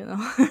want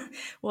to,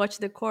 watch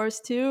the course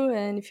too,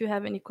 and if you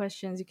have any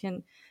questions, you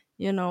can,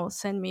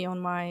 send me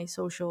on my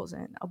socials,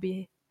 and I'll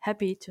be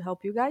happy to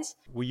help you guys.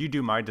 Will you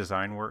do my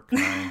design work?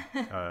 Can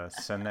I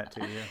send that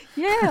to you?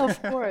 Yeah,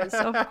 of course,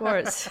 of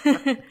course.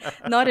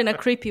 Not in a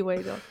creepy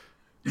way though.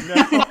 No.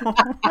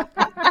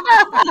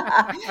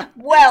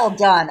 Well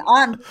done.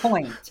 On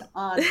point.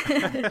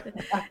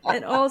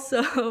 And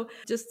also,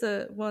 just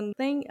one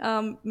thing,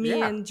 me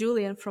Yeah. and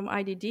Julian from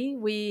IDD,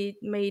 we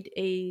made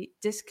a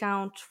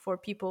discount for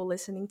people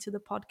listening to the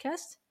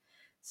podcast.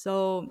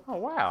 So Oh,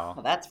 wow.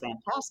 Well, that's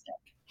fantastic.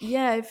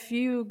 yeah, if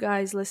you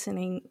guys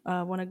listening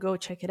want to go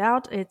check it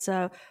out, it's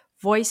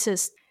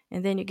Voices,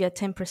 and then you get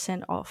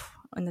 10% off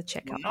on the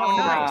checkout.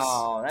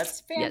 Wow,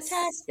 that's Yes.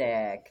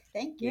 fantastic.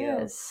 Thank you.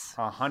 Yes.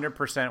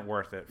 100%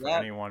 worth it for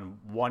Yep. anyone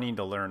wanting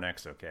to learn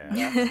exocad.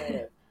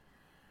 Absolutely.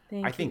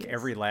 Thank I you, think guys.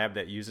 every lab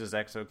that uses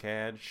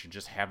exocad should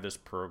just have this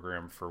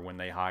program for when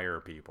they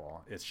hire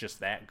people. It's just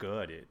that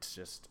good. It's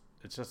just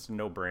a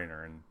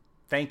no-brainer. And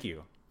thank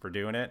you for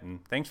doing it,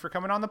 and thanks for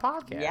coming on the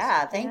podcast.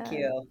 Yeah, thank Yeah.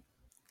 you.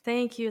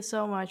 Thank you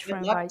so much for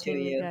Good luck to inviting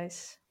me, you.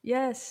 guys.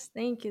 Yes,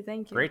 thank you.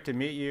 Great to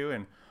meet you,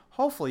 and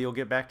hopefully you'll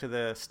get back to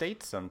the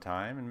States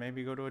sometime and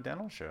maybe go to a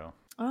dental show.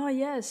 Oh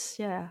yes,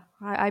 yeah.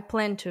 I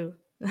plan to.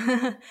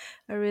 I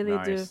really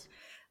Nice.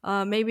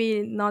 do.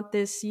 Maybe not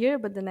this year,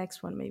 but the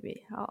next one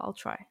maybe. I'll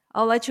try.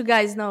 I'll let you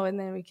guys know, and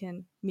then we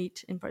can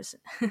meet in person.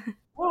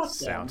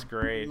 Awesome. Sounds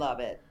great. Love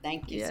it.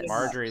 Thank you Yes. so much.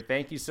 Marjorie,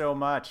 thank you so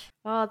much.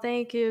 Oh,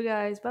 thank you,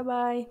 guys. Bye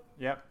bye.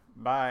 Yep.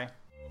 Bye.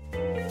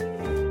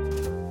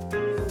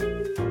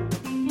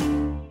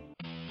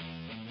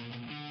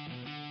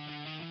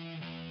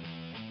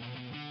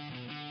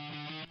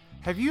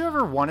 Have you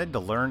ever wanted to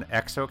learn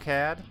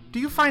exocad? Do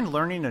you find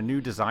learning a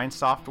new design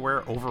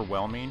software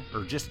overwhelming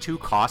or just too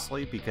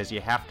costly because you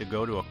have to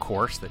go to a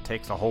course that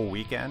takes a whole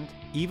weekend?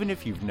 Even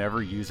if you've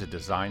never used a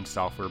design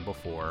software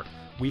before,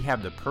 we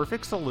have the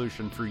perfect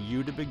solution for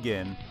you to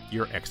begin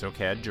your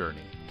exocad journey.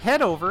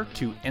 Head over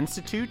to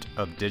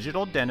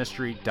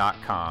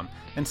instituteofdigitaldentistry.com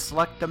and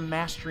select the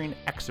Mastering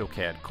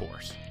exocad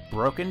course.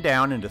 Broken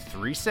down into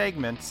 3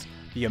 segments,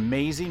 the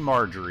amazing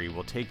Marjorie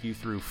will take you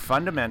through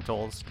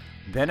fundamentals,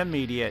 then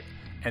immediate,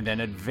 and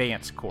then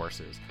advanced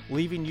courses,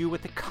 leaving you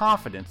with the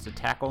confidence to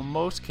tackle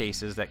most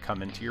cases that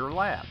come into your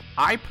lab.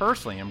 I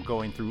personally am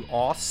going through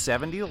all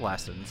 70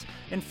 lessons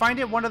and find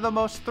it one of the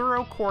most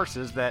thorough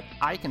courses that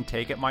I can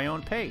take at my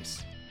own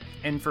pace.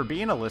 And for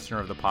being a listener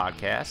of the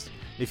podcast,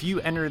 if you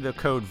enter the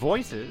code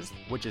VOICES,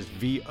 which is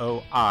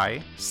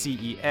VOICES,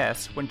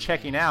 when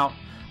checking out,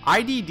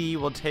 IDD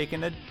will take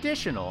an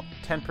additional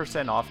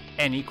 10% off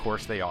any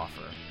course they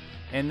offer.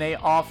 And they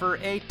offer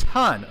a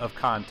ton of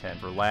content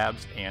for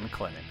labs and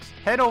clinics.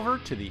 Head over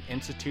to the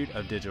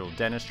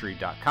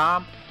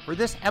instituteofdigitaldentistry.com for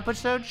this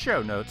episode's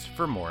show notes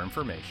for more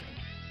information.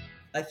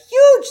 A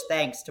huge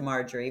thanks to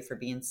Marjorie for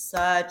being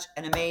such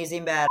an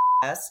amazing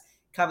badass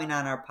coming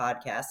on our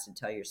podcast to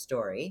tell your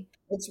story.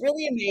 It's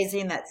really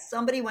amazing that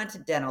somebody went to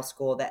dental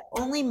school that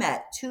only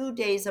met 2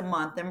 days a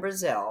month in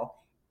Brazil,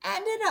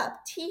 ended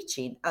up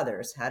teaching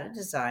others how to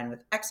design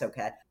with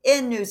exocad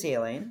in New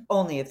Zealand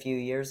only a few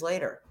years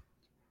later.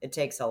 It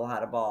takes a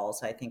lot of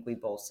balls. I think we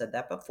both said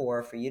that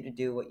before for you to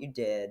do what you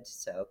did.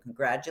 So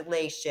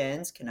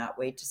congratulations. Cannot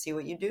wait to see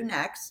what you do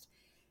next.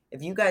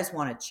 If you guys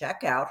want to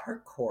check out her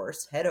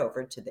course, head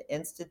over to the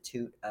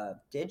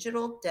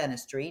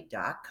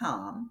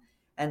instituteofdigitaldentistry.com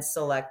and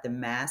select the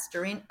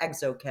Mastering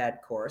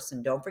exocad course.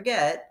 And don't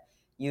forget,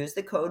 use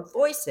the code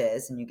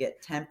VOICES and you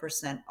get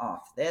 10%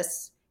 off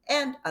this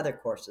and other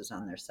courses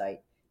on their site.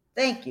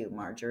 Thank you,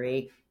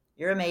 Marjorie.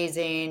 You're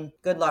amazing.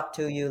 Good luck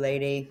to you,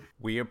 lady.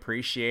 We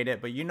appreciate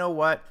it. But you know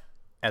what?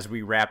 As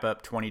we wrap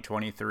up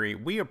 2023,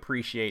 we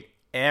appreciate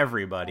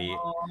everybody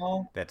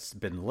that's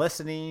been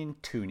listening,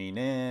 tuning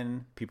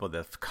in, people that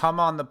have come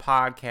on the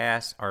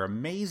podcast, our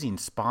amazing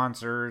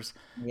sponsors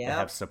that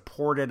have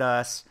supported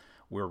us.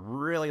 We're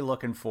really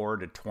looking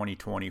forward to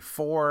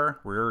 2024.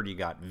 We already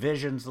got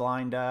Visions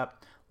lined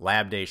up,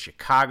 Lab Day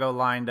Chicago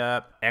lined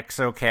up,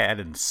 exocad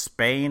in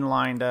Spain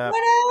lined up.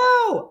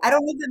 I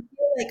don't even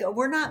feel like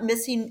we're not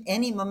missing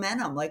any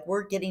momentum. Like,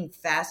 we're getting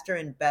faster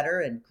and better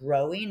and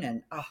growing,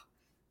 and I'm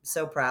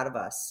so proud of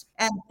us.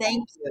 And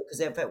thank you, because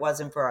if it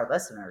wasn't for our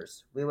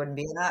listeners, we wouldn't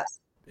be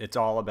us. It's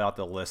all about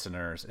the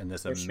listeners in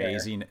this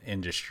amazing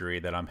industry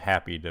that I'm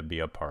happy to be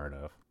a part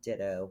of.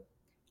 Ditto.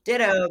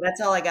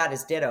 That's all I got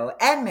is ditto.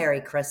 And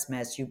Merry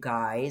Christmas, you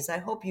guys. I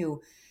hope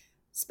you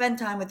spend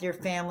time with your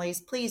families.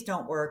 Please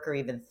don't work or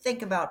even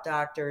think about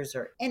doctors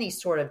or any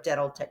sort of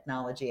dental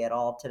technology at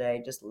all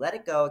today. Just let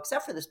it go,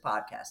 except for this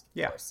podcast,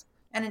 of course.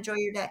 And enjoy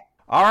your day.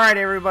 All right,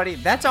 everybody.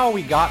 That's all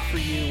we got for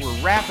you.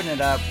 We're wrapping it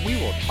up. We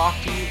will talk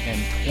to you in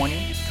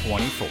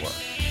 2024.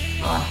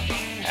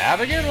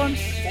 Have a good one.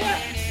 Yeah.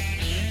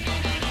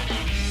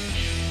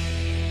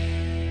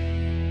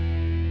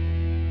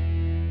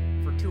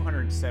 For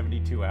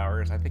 272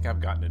 hours, I think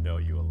I've gotten to know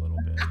you a little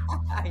bit.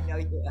 I know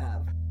you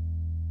have.